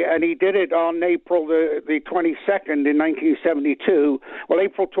Day, and he did it on April the 22nd in 1972. Well,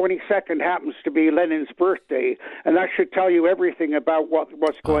 April 22nd happens to be Lenin's birthday, and that should tell you everything about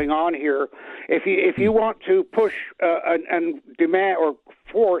what's going on here. If you want to push and demand or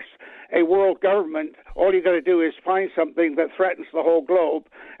force a world government, all you got to do is find something that threatens the whole globe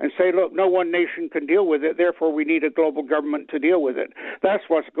and say, look, no one nation can deal with it, therefore we need a global government to deal with it. That's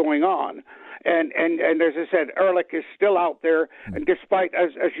what's going on. And as I said, Ehrlich is still out there, and despite, as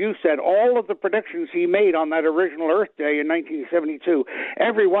you said, all of the predictions he made on that original Earth Day in 1972,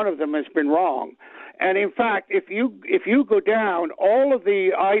 every one of them has been wrong. And in fact, if you go down all of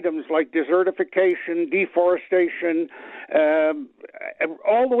the items like desertification, deforestation,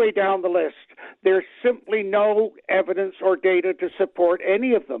 all the way down the list, there's simply no evidence or data to support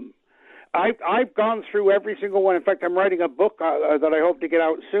any of them. I've gone through every single one. In fact, I'm writing a book that I hope to get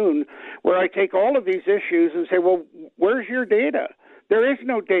out soon, where I take all of these issues and say, well, where's your data? There is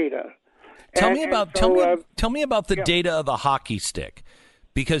no data. Tell me about the data of the hockey stick,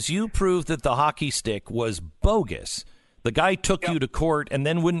 because you proved that the hockey stick was bogus. The guy took you to court and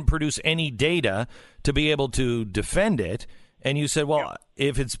then wouldn't produce any data to be able to defend it. And you said, well,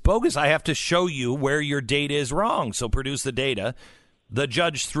 if it's bogus, I have to show you where your data is wrong. So produce the data. The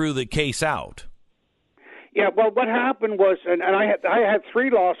judge threw the case out. Yeah, well, what happened was, and I had 3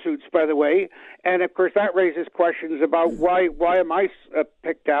 lawsuits, by the way, and of course that raises questions about why am I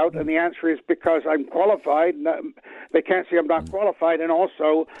picked out, and the answer is because I'm qualified. They can't say I'm not qualified, and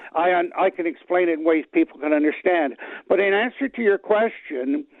also I can explain it in ways people can understand. But in answer to your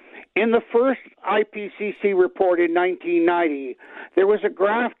question, in the first IPCC report in 1990, there was a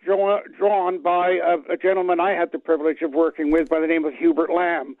graph drawn by a gentleman I had the privilege of working with by the name of Hubert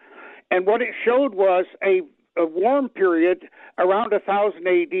Lamb. And what it showed was a warm period around 1000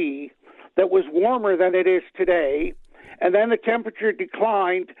 AD that was warmer than it is today. And then the temperature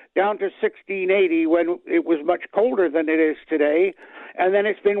declined down to 1680 when it was much colder than it is today. And then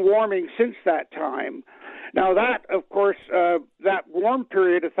it's been warming since that time. Now that, of course, that warm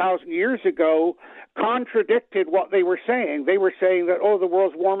period 1,000 years ago contradicted what they were saying. They were saying that, the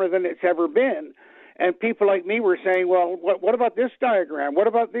world's warmer than it's ever been. And people like me were saying, well, what about this diagram? What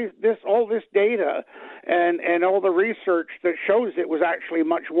about all this data and all the research that shows it was actually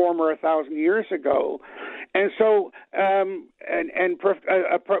much warmer 1,000 years ago? And so,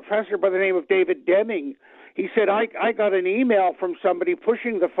 a professor by the name of David Deming, he said, I got an email from somebody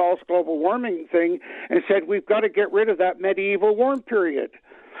pushing the false global warming thing and said, we've got to get rid of that medieval warm period.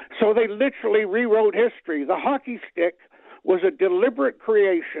 So they literally rewrote history. The hockey stick was a deliberate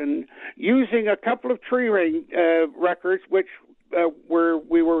creation using a couple of tree ring records, which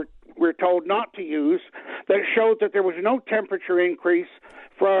we're told not to use, that showed that there was no temperature increase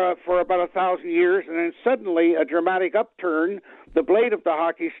for about 1,000 years, and then suddenly a dramatic upturn, the blade of the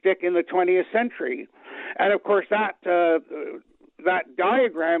hockey stick in the 20th century. And of course that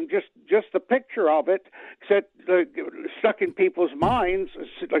diagram, just the picture of it, stuck in people's minds,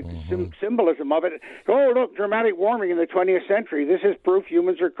 like symbolism of it. Oh, look, dramatic warming in the 20th century. This is proof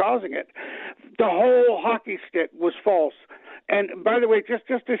humans are causing it. The whole hockey stick was false. And by the way, just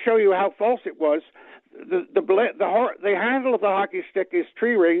to show you how false it was, the handle of the hockey stick is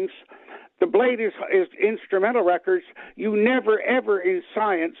tree rings. The blade is instrumental records. You never, ever in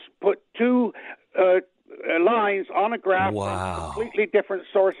science put 2 lines on a graph from completely different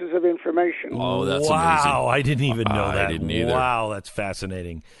sources of information. Oh, that's amazing. Wow, I didn't even know that. I didn't either. Wow, that's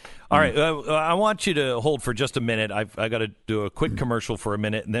fascinating. All right, I want you to hold for just a minute. I got to do a quick commercial for a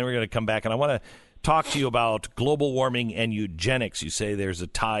minute, and then we're going to come back, and I want to talk to you about global warming and eugenics. You say there's a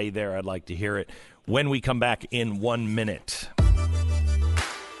tie there. I'd like to hear it when we come back in 1 minute.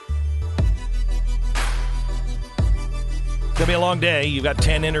 It's going to be a long day. You've got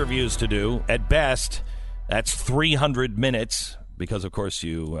 10 interviews to do. At best, that's 300 minutes because, of course,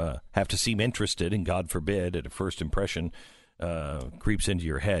 you have to seem interested, and God forbid, at a first impression creeps into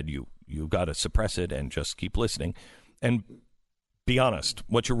your head. You've got to suppress it and just keep listening. And be honest,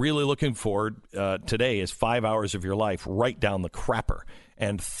 what you're really looking for today is 5 hours of your life right down the crapper.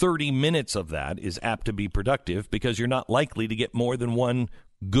 And 30 minutes of that is apt to be productive because you're not likely to get more than one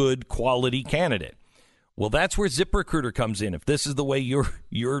good quality candidate. Well, that's where ZipRecruiter comes in. If this is the way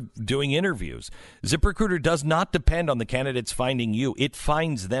you're doing interviews, ZipRecruiter does not depend on the candidates finding you. It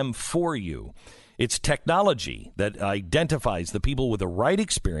finds them for you. It's technology that identifies the people with the right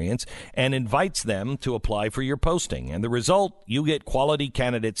experience and invites them to apply for your posting. And the result, you get quality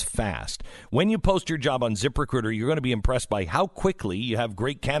candidates fast. When you post your job on ZipRecruiter, you're going to be impressed by how quickly you have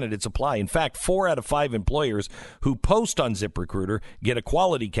great candidates apply. In fact, 4 out of 5 employers who post on ZipRecruiter get a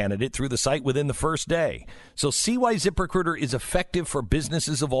quality candidate through the site within the first day. So see why ZipRecruiter is effective for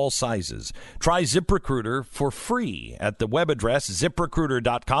businesses of all sizes. Try ZipRecruiter for free at the web address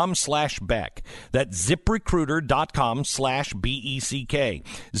ziprecruiter.com/Beck. That's ZipRecruiter.com/BECK.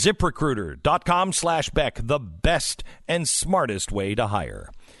 ZipRecruiter.com/Beck, the best and smartest way to hire.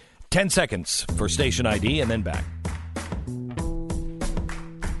 10 seconds for station ID and then back.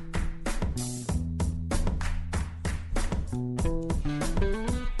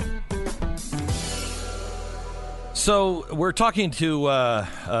 So we're talking to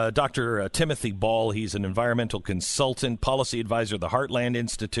Dr. Timothy Ball. He's an environmental consultant, policy advisor at the Heartland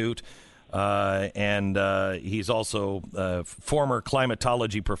Institute. And he's also a former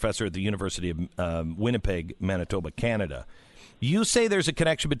climatology professor at the University of Winnipeg, Manitoba, Canada. You say there's a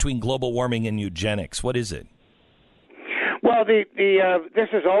connection between global warming and eugenics. What is it? Well, this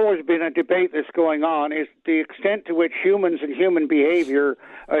has always been a debate that's going on, is the extent to which humans and human behavior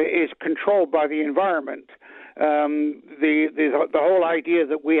is controlled by the environment. The whole idea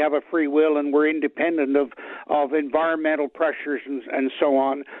that we have a free will and we're independent of environmental pressures and so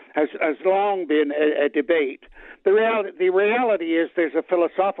on has long been a debate. The reality is there's a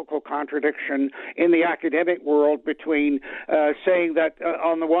philosophical contradiction in the academic world between saying that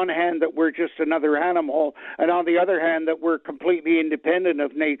on the one hand that we're just another animal, and on the other hand that we're completely independent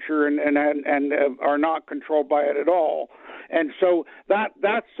of nature and are not controlled by it at all. And so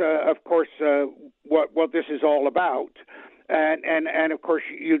that's of course what this is all about, and of course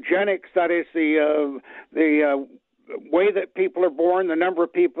eugenics. That is the way that people are born, the number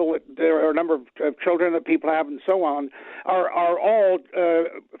of people, or number of children that people have, and so on, are all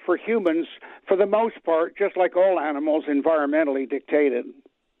for humans, for the most part, just like all animals, environmentally dictated.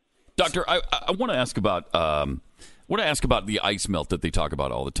 Doctor, I want to ask about the ice melt that they talk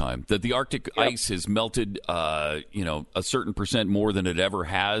about all the time. That the Arctic ice has melted, a certain percent more than it ever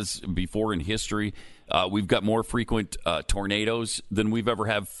has before in history. We've got more frequent tornadoes than we've ever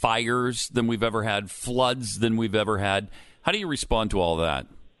had, fires than we've ever had, floods than we've ever had. How do you respond to all that?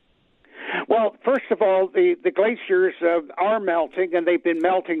 Well, first of all, the glaciers are melting, and they've been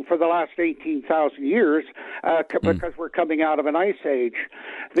melting for the last 18,000 years because we're coming out of an ice age.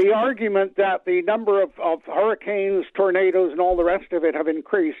 The argument that the number of hurricanes, tornadoes, and all the rest of it have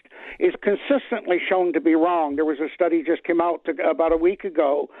increased is consistently shown to be wrong. There was a study just came out about a week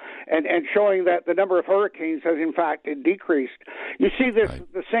ago and showing that the number of hurricanes has, in fact, decreased. You see the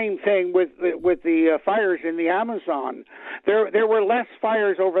same thing with the fires in the Amazon. There were less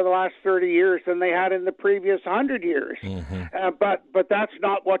fires over the last 30 years than they had in the previous 100 years. Mm-hmm. But that's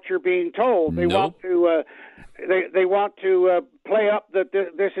not what you're being told. They want to they want to play up that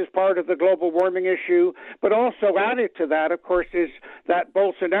this is part of the global warming issue, but also added to that, of course, is that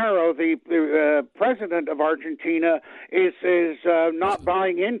Bolsonaro, the president of Argentina, is not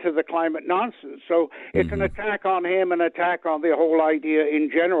buying into the climate nonsense. So it's an attack on him, an attack on the whole idea in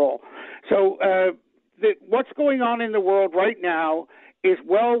general. So what's going on in the world right now is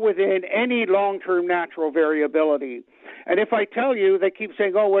well within any long-term natural variability. And if I tell you, they keep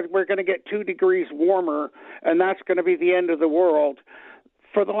saying, we're going to get 2 degrees warmer, and that's going to be the end of the world.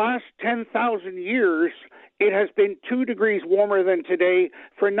 For the last 10,000 years, it has been 2 degrees warmer than today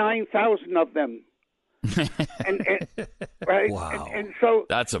for 9,000 of them. Right? Wow. And so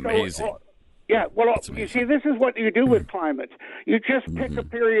that's amazing. You see, this is what you do with climate. You just pick a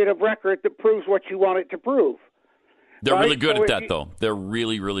period of record that proves what you want it to prove. They're really good at that, though. They're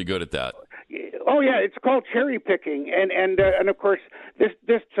really, really good at that. Oh yeah, it's called cherry picking, and of course this.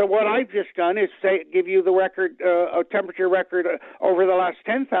 So what I've just done is give you the record, a temperature record over the last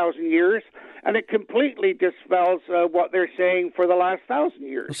 10,000 years, and it completely dispels what they're saying for the last 1,000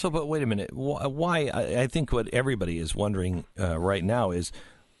 years. So, but wait a minute. Why? I think what everybody is wondering right now is,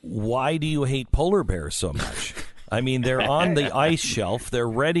 why do you hate polar bears so much? I mean, they're on the ice shelf. They're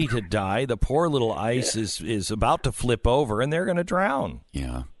ready to die. The poor little ice is about to flip over, and they're going to drown.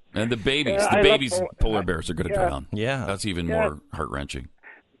 Yeah. And the babies, polar bears are going to drown. Yeah. That's even more heart-wrenching.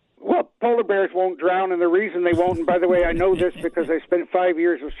 Well, polar bears won't drown, and the reason they won't, and by the way, I know this because I spent 5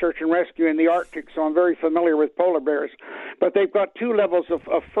 years of search and rescue in the Arctic, so I'm very familiar with polar bears. But they've got 2 levels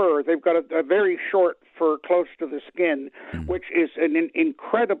of fur. They've got a very short fur close to the skin, which is an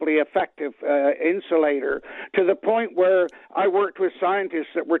incredibly effective insulator, to the point where I worked with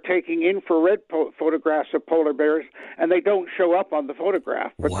scientists that were taking infrared photographs of polar bears, and they don't show up on the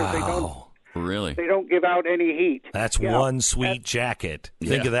photograph because they don't give out any heat. That's one sweet jacket.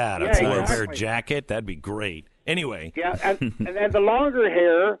 Think of that. A polar bear jacket. That'd be great. Anyway. Yeah, and then the longer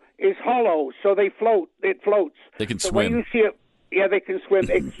hair is hollow, so they float. It floats. They can swim. When you see it, they can swim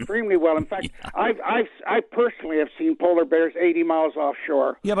extremely well. In fact, I personally have seen polar bears 80 miles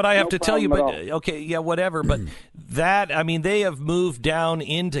offshore. Yeah, but I have to tell you, whatever. But they have moved down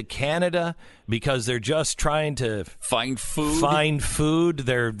into Canada because they're just trying to find food.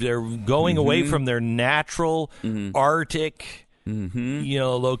 They're going away from their natural Arctic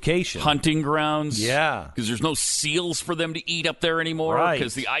location. Hunting grounds. Yeah. Because there's no seals for them to eat up there anymore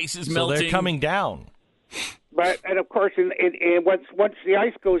because the ice is melting. So they're coming down. And of course, once the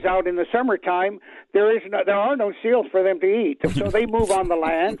ice goes out in the summertime, there are no seals for them to eat. So they move on the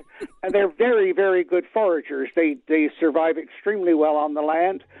land, and they're very, very good foragers. They survive extremely well on the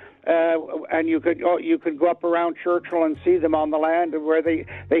land. And you could go up around Churchill and see them on the land where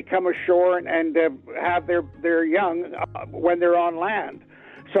they come ashore and have their young when they're on land.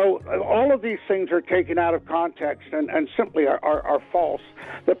 So all of these things are taken out of context and simply are false.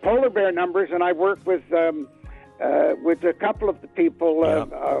 The polar bear numbers, and I work with a couple of the people.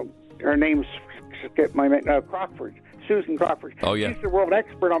 Her name's Crockford, Susan Crockford. Oh yeah, she's the world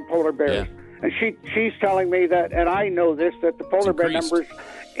expert on polar bears, and she's telling me that, and I know this, that the polar bear numbers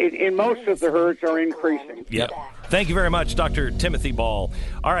in most of the herds are increasing. Yep. Thank you very much, Dr. Timothy Ball.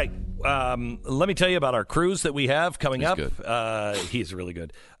 All right. Let me tell you about our cruise that we have coming up. He's really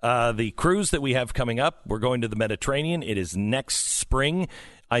good. The cruise that we have coming up, we're going to the Mediterranean. It is next spring.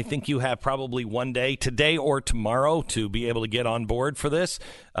 I think you have probably one day, today or tomorrow, to be able to get on board for this.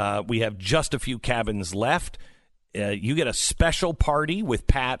 We have just a few cabins left. You get a special party with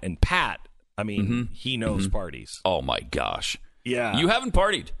Pat. And Pat, he knows parties. Oh, my gosh. Yeah. You haven't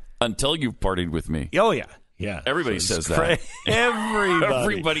partied until you've partied with me. Oh, yeah. Yeah, everybody says that.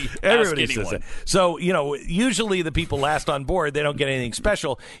 Everybody says that. So, usually the people last on board, they don't get anything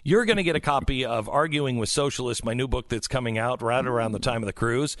special. You're going to get a copy of Arguing with Socialists, my new book that's coming out right around the time of the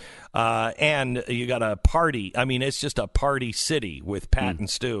cruise. And you got a party. It's just a party city with Pat and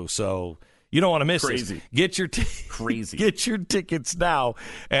Stu. So you don't want to miss this. Get your tickets now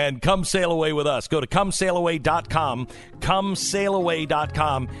and come sail away with us. Go to comesailaway.com.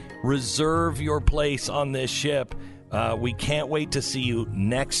 Comesailaway.com. Reserve your place on this ship. We can't wait to see you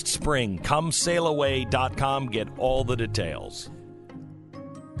next spring. Comesailaway.com. Get all the details.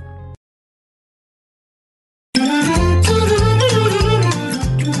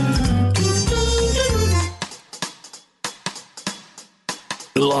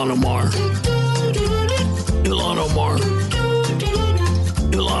 Ilhan Omar. Ilhan Omar.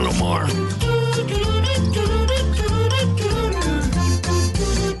 Ilhan Omar.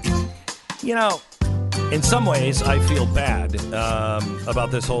 In some ways, I feel bad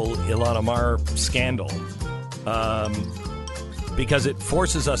about this whole Ilhan Omar scandal because it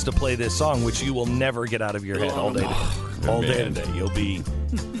forces us to play this song, which you will never get out of your head all day today.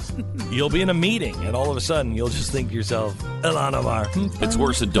 You'll be in a meeting, and all of a sudden, you'll just think to yourself, Ilhan Omar. It's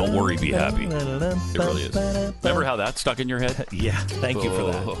worse than Don't Worry, Be Happy. It really is. Remember how that stuck in your head? Yeah. Thank you for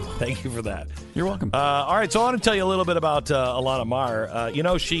that. Thank you for that. You're welcome. All right, so I want to tell you a little bit about Ilhan Omar.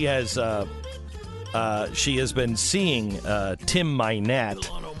 She has been seeing Tim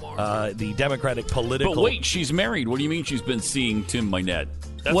Mynett, the Democratic political... But wait, she's married. What do you mean she's been seeing Tim Mynett?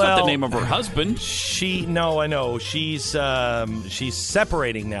 That's not the name of her husband. I know. She's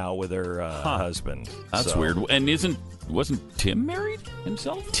separating now with her husband. That's weird. And wasn't Tim married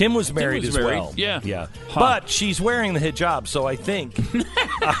himself? Tim was married as well. Yeah. But she's wearing the hijab, so I think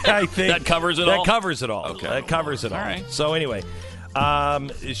that covers it all. That covers it all. Okay. That covers it all. All right. So anyway,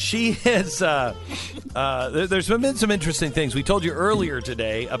 she has. There's been some interesting things. We told you earlier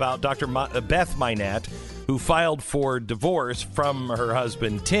today about Dr. Beth Mynett, who filed for divorce from her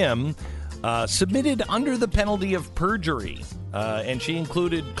husband Tim, submitted under the penalty of perjury, and she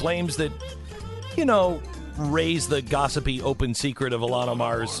included claims that, raise the gossipy open secret of Ilhan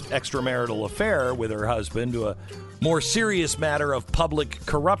Omar's extramarital affair with her husband to a more serious matter of public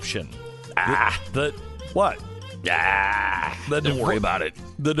corruption. What? Don't worry about it.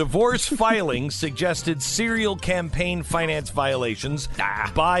 The divorce filing suggested serial campaign finance violations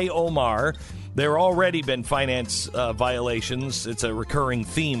by Omar. There already been finance violations. It's a recurring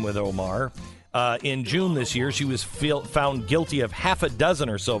theme with Omar. In June this year, she was found guilty of half a dozen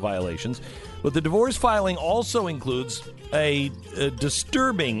or so violations. But the divorce filing also includes a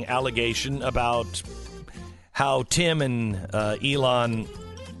disturbing allegation about how Tim and Elon,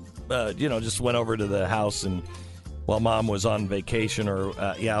 just went over to the house and while Mom was on vacation or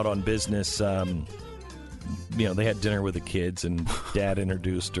out on business, they had dinner with the kids and Dad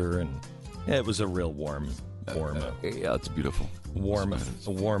introduced her, and it was a real warm. Yeah, it's beautiful. Warm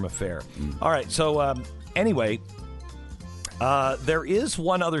affair. All right, so anyway, there is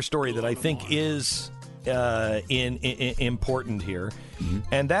one other story that I think is important here,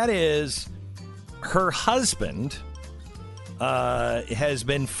 and that is her husband has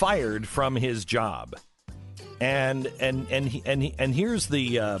been fired from his job, and here's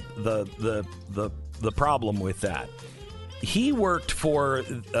the problem with that. He worked for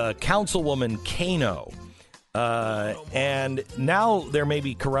Councilwoman Kano, and now there may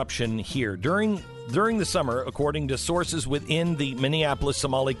be corruption here. During the summer, according to sources within the Minneapolis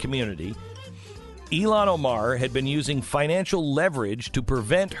Somali community, Ilhan Omar had been using financial leverage to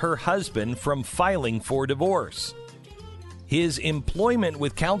prevent her husband from filing for divorce. His employment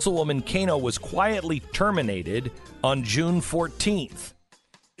with Councilwoman Kano was quietly terminated on June 14th.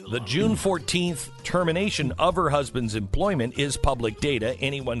 The June 14th termination of her husband's employment is public data.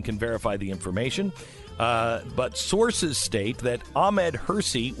 Anyone can verify the information. But sources state that Ahmed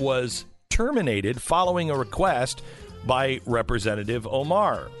Hersi was terminated following a request by Representative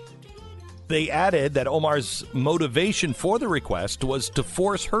Omar. They added that Omar's motivation for the request was to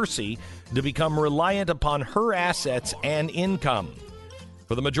force Hersi to become reliant upon her assets and income.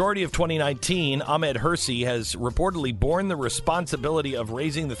 For the majority of 2019, Ahmed Hersi has reportedly borne the responsibility of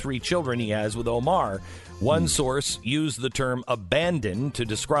raising the 3 children he has with Omar. One source used the term abandoned to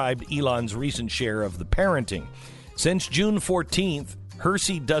describe Elon's recent share of the parenting. Since June 14th,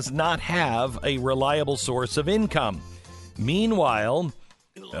 Hersi does not have a reliable source of income. Meanwhile,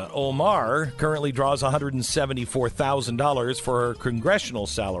 Omar currently draws $174,000 for her congressional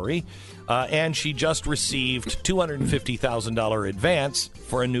salary, and she just received $250,000 advance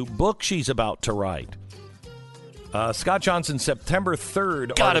for a new book she's about to write. Scott Johnson's September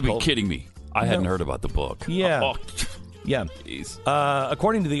 3rd Gotta article... be kidding me. I hadn't heard about the book. Yeah. Yeah.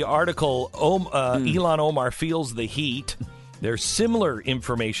 According to the article, Ilhan Omar feels the heat. There's similar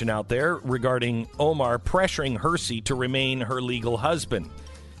information out there regarding Omar pressuring Hersi to remain her legal husband.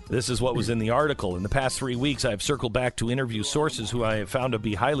 This is what was in the article. In the past 3 weeks, I've circled back to interview sources who I have found to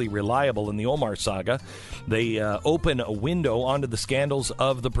be highly reliable in the Omar saga. They open a window onto the scandals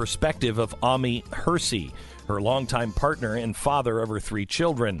of the perspective of Ami Hersi, her longtime partner and father of her 3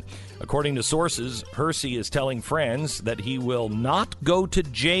 children. According to sources, Hersi is telling friends that he will not go to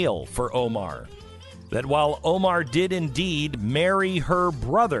jail for Omar. That while Omar did indeed marry her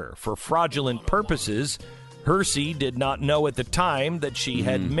brother for fraudulent purposes, Hersi did not know at the time that she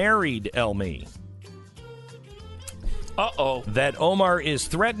had married Elmi. That Omar is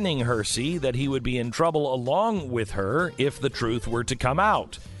threatening Hersi that he would be in trouble along with her if the truth were to come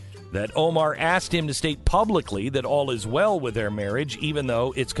out. That Omar asked him to state publicly that all is well with their marriage, even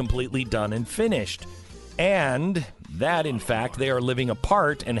though it's completely done and finished. And that, in fact, they are living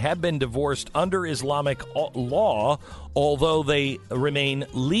apart and have been divorced under Islamic law, although they remain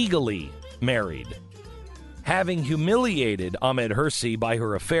legally married. Having humiliated Ahmed Hersi by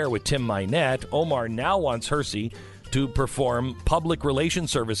her affair with Tim Minette, Omar now wants Hersi to perform public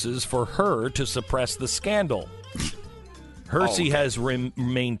relations services for her to suppress the scandal. Hersi has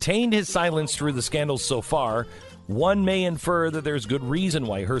maintained his silence through the scandals so far. One may infer that there's good reason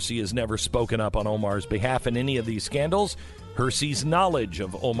why Hersi has never spoken up on Omar's behalf in any of these scandals. Hersi's knowledge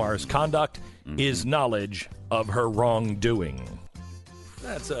of Omar's conduct is knowledge of her wrongdoing.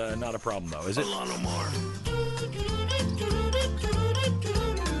 That's not a problem, though, is it? Ilhan Omar.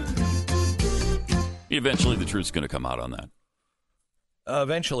 Eventually, the truth's going to come out on that.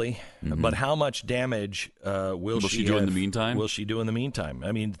 Eventually, but how much damage will she do in the meantime? Will she do in the meantime?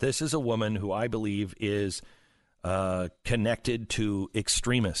 I mean, this is a woman who I believe is connected to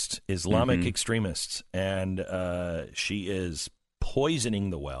extremists, Islamic extremists, and she is poisoning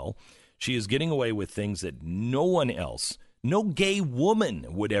the well. She is getting away with things that no one else, no gay woman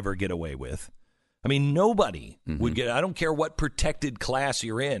would ever get away with. I mean, nobody would get. I don't care what protected class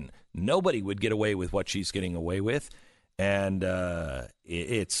you're in. Nobody would get away with what she's getting away with. And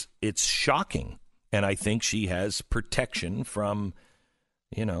it's shocking, and I think she has protection from,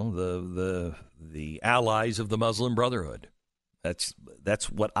 the allies of the Muslim Brotherhood. That's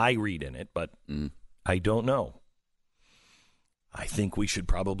what I read in it, but I don't know. I think we should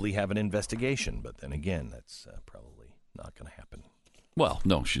probably have an investigation, but then again, that's probably not going to happen. Well,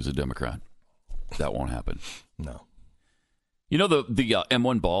 no, she's a Democrat. That won't happen. No. You know, the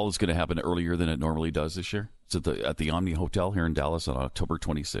M1 ball is going to happen earlier than it normally does this year. It's at the Omni Hotel here in Dallas on October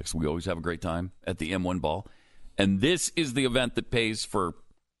 26th. We always have a great time at the M1 ball. And this is the event that pays for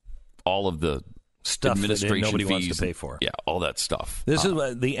all of the stuff administration that nobody fees, wants to pay for. Yeah, all that stuff. This is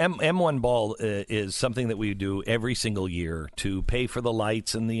the M1 ball is something that we do every single year to pay for the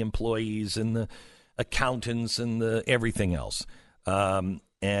lights and the employees and the accountants and the everything else.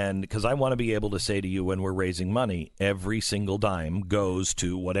 And because I want to be able to say to you when we're raising money, every single dime goes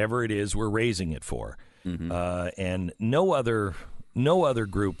to whatever it is we're raising it for. Mm-hmm. And no other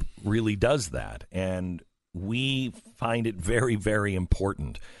group really does that. And we find it very, very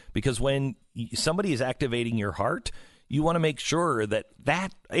important because when somebody is activating your heart, you want to make sure that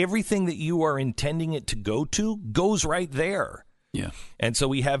everything that you are intending it to go to goes right there. Yeah. And so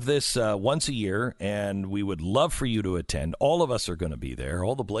we have this once a year, and we would love for you to attend. All of us are going to be there.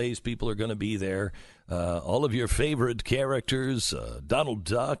 All the Blaze people are going to be there. All of your favorite characters, Donald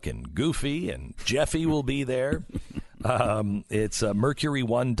Duck and Goofy and Jeffy will be there. It's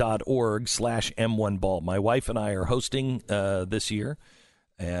mercury1.org/M1ball. My wife and I are hosting this year,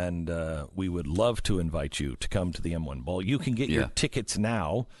 and we would love to invite you to come to the M1 Ball. You can get your tickets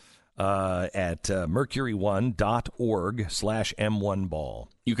now at mercury1.org/M1ball.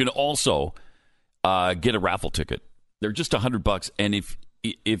 You can also get a raffle ticket. They're just $100, and if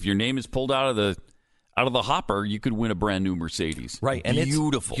your name is pulled out of the hopper, you could win a brand new Mercedes. Right, and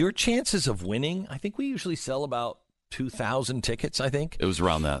beautiful. Your chances of winning, I think we usually sell about 2,000 tickets, I think. It was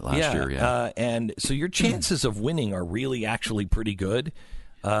around that last year, yeah. And so your chances of winning are really actually pretty good.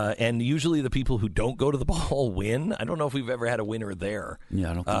 And usually the people who don't go to the ball win. I don't know if we've ever had a winner there.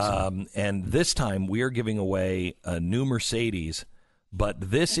 Yeah, I don't think so. And this time we are giving away a new Mercedes,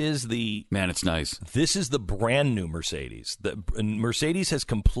 but this is it's nice. This is the brand new Mercedes. The Mercedes has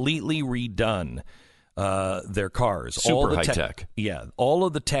completely redone their cars. Super high tech. Yeah, all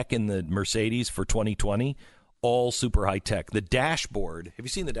of the tech in the Mercedes for 2020, all super high tech. The dashboard. Have you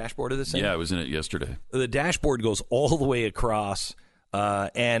seen the dashboard of this thing? Yeah, I was in it yesterday. The dashboard goes all the way across.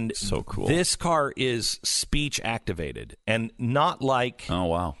 And so cool. This car is speech activated, and not like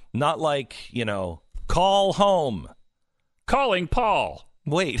call home, calling Paul.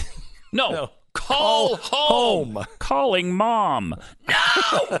 Wait, no. Call home. Calling mom.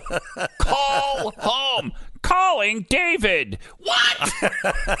 No. Call home. Calling David. What?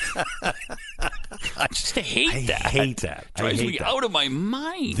 I just hate that. I hate that. Drives me out of my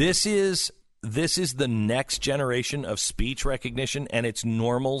mind. This is the next generation of speech recognition, and it's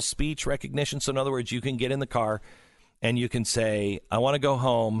normal speech recognition. So in other words, you can get in the car and you can say, I want to go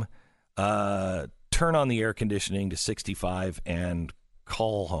home, turn on the air conditioning to 65 and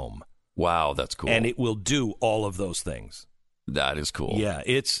call home. Wow, that's cool. And it will do all of those things. That is cool. Yeah,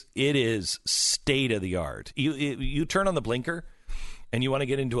 it is state of the art. You turn on the blinker and you want to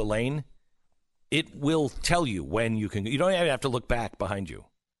get into a lane, it will tell you when you can. You don't even have to look back behind you.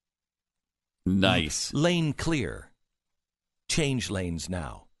 Nice. Lane clear. Change lanes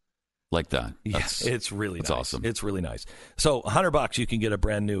now. Like that. Yes, it's really nice. That's awesome. It's really nice. So $100 you can get a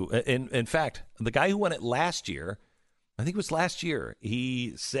brand new. In fact, the guy who won it last year, I think it was last year,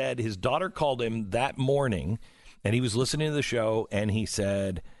 he said his daughter called him that morning and he was listening to the show and he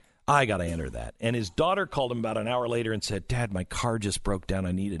said, I got to enter that. And his daughter called him about an hour later and said, Dad, my car just broke down.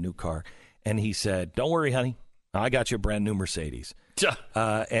 I need a new car. And he said, don't worry, honey. I got you a brand new Mercedes.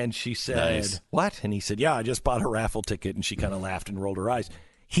 And she said, nice. What? And he said, yeah, I just bought a raffle ticket. And she kind of laughed and rolled her eyes.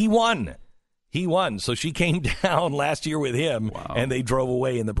 He won. So she came down last year with him, wow. And they drove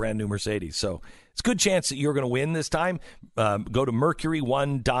away in the brand new Mercedes. So it's a good chance that you're going to win this time. Go to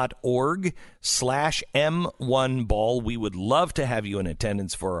mercury1.org/M1ball. We would love to have you in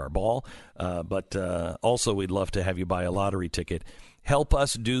attendance for our ball, but also we'd love to have you buy a lottery ticket. Help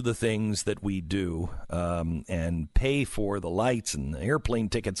us do the things that we do and pay for the lights and the airplane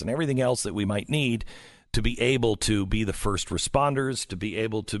tickets and everything else that we might need to be able to be the first responders, to be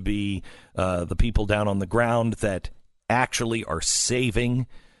able to be the people down on the ground that actually are saving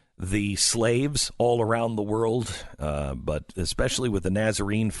the slaves all around the world, but especially with the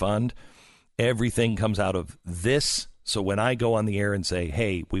Nazarene Fund, everything comes out of this. So when I go on the air and say,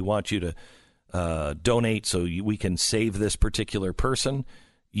 hey, we want you to donate so we can save this particular person,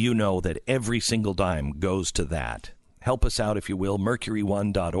 you know that every single dime goes to that. Help us out, if you will,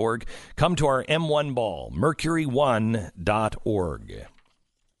 mercury1.org. Come to our M1 ball, mercury1.org.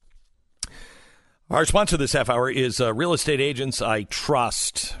 Our sponsor this half hour is Real Estate Agents I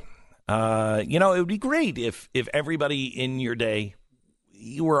Trust. It would be great if everybody in your day,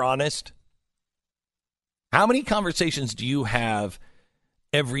 you were honest. How many conversations do you have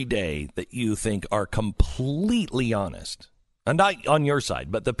every day that you think are completely honest? And not on your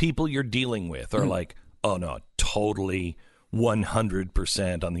side, but the people you're dealing with are like, oh, no, totally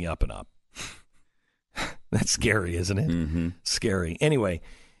 100% on the up and up. That's scary, isn't it? Mm-hmm. Scary. Anyway,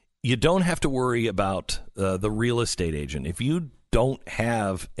 you don't have to worry about the real estate agent. If you don't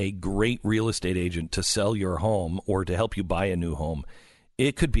have a great real estate agent to sell your home or to help you buy a new home,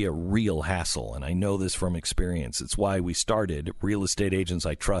 it could be a real hassle, and I know this from experience. It's why we started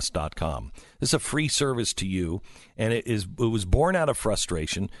realestateagentsitrust.com. This is a free service to you, and it was born out of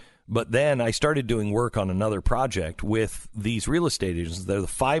frustration. But then I started doing work on another project with these real estate agents. They're the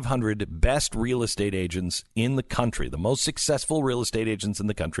 500 best real estate agents in the country, the most successful real estate agents in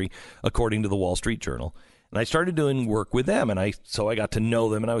the country, according to the Wall Street Journal. And I started doing work with them, and so I got to know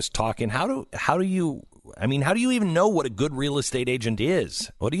them, and I was talking, how do you even know what a good real estate agent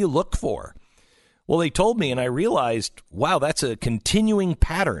is? What do you look for? Well, they told me, and I realized, wow, that's a continuing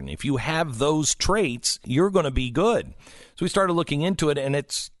pattern. If you have those traits, you're going to be good. So we started looking into it, and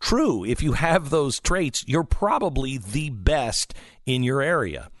it's true. If you have those traits, you're probably the best in your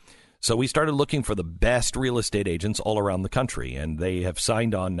area. So we started looking for the best real estate agents all around the country, and they have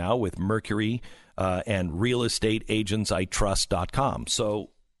signed on now with Mercury and realestateagentsitrust.com.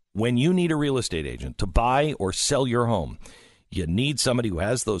 So when you need a real estate agent to buy or sell your home, you need somebody who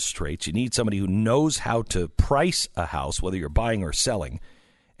has those traits. You need somebody who knows how to price a house, whether you're buying or selling,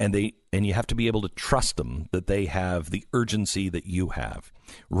 and you have to be able to trust them that they have the urgency that you have.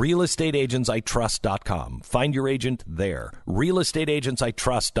 realestateagentsitrust.com. Find your agent there.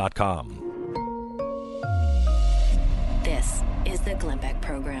 realestateagentsitrust.com. This is the Glenn Beck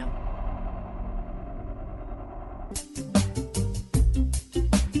Program.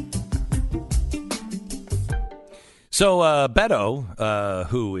 So Beto,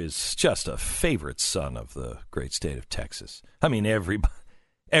 who is just a favorite son of the great state of Texas. I mean,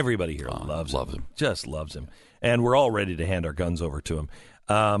 everybody here loves him. Just loves him. And we're all ready to hand our guns over to him.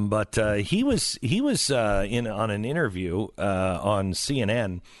 But he was on an interview on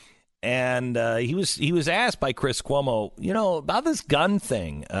CNN, and he was asked by Chris Cuomo, about this gun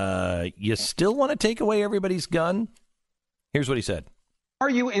thing. You still want to take away everybody's gun? Here's what he said.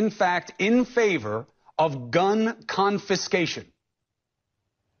 Are you, in fact, in favor of gun confiscation?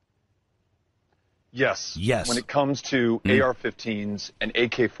 Yes. Yes. When it comes to AR-15s and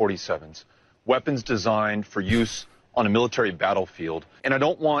AK-47s, weapons designed for use on a military battlefield. And I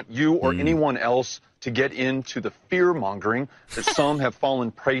don't want you or anyone else to get into the fear-mongering that some have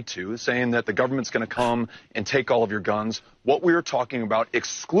fallen prey to, saying that the government's going to come and take all of your guns. What we are talking about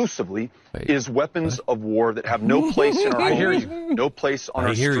exclusively is weapons of war that have no place in our homes, no place on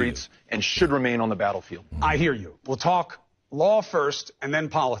our streets, and should remain on the battlefield. I hear you. We'll talk law first and then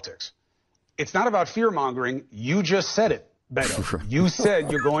politics. It's not about fear-mongering. You just said it, Beto. You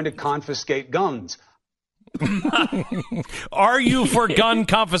said you're going to confiscate guns. Are you for gun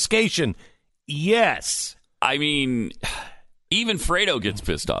confiscation? Yes. I mean, even Fredo gits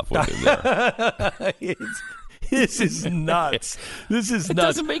pissed off with it there. This is nuts. It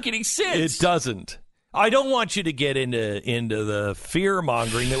doesn't make any sense. It doesn't. I don't want you to get into the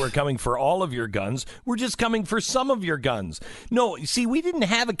fear-mongering that we're coming for all of your guns. We're just coming for some of your guns. No, see, we didn't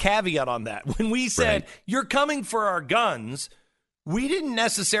have a caveat on that. When we said, you're coming for our guns, we didn't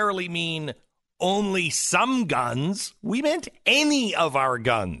necessarily mean only some guns. We meant any of our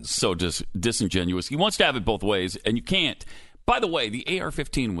guns. So disingenuous. He wants to have it both ways, and you can't. By the way, the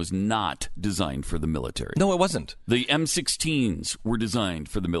AR-15 was not designed for the military. No, it wasn't. The M16s were designed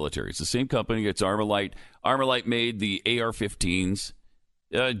for the military. It's the same company. It's Armalite. Armalite made the AR-15s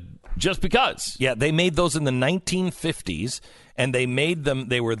just because. Yeah, they made those in the 1950s, and they made them.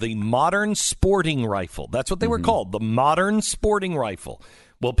 They were the modern sporting rifle. That's what they were called, the modern sporting rifle.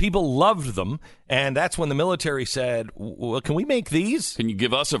 Well, people loved them, and that's when the military said, well, can we make these? Can you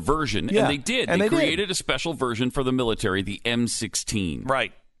give us a version? Yeah, and they did. And they did. created a special version for the military, the M16.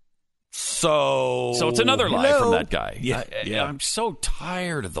 Right. So it's another lie from that guy. Yeah. I'm so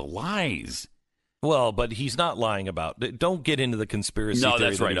tired of the lies. Well, but he's not lying about. Don't get into the conspiracy theory. No,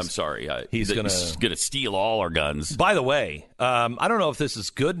 that's right. I'm sorry. He's going to steal all our guns. By the way, I don't know if this is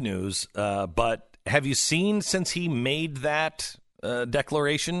good news, but have you seen since he made that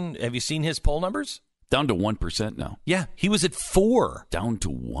declaration, have you seen his poll numbers? Down to 1% now. Yeah, he was at 4. Down to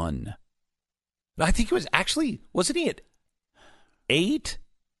 1. I think it was wasn't he at 8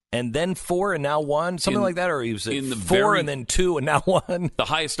 and then 4 and now 1, something like that, or he was at 4 and then 2 and now 1. The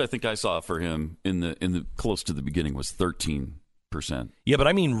highest I think I saw for him in the close to the beginning was 13%. Yeah, but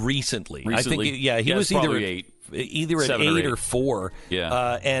I mean recently. I think he was either at 8 or 4.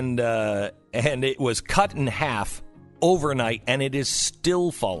 Yeah, and it was cut in half overnight, and it is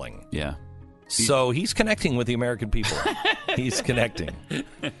still falling. Yeah. So he's connecting with the American people. He's connecting.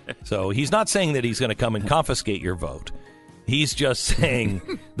 So he's not saying that he's going to come and confiscate your vote. He's just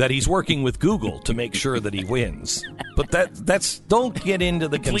saying that he's working with Google to make sure that he wins. But that's don't get into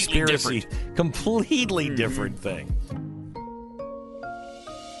the conspiracy. Completely different thing.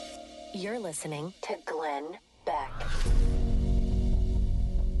 You're listening to Glenn Beck.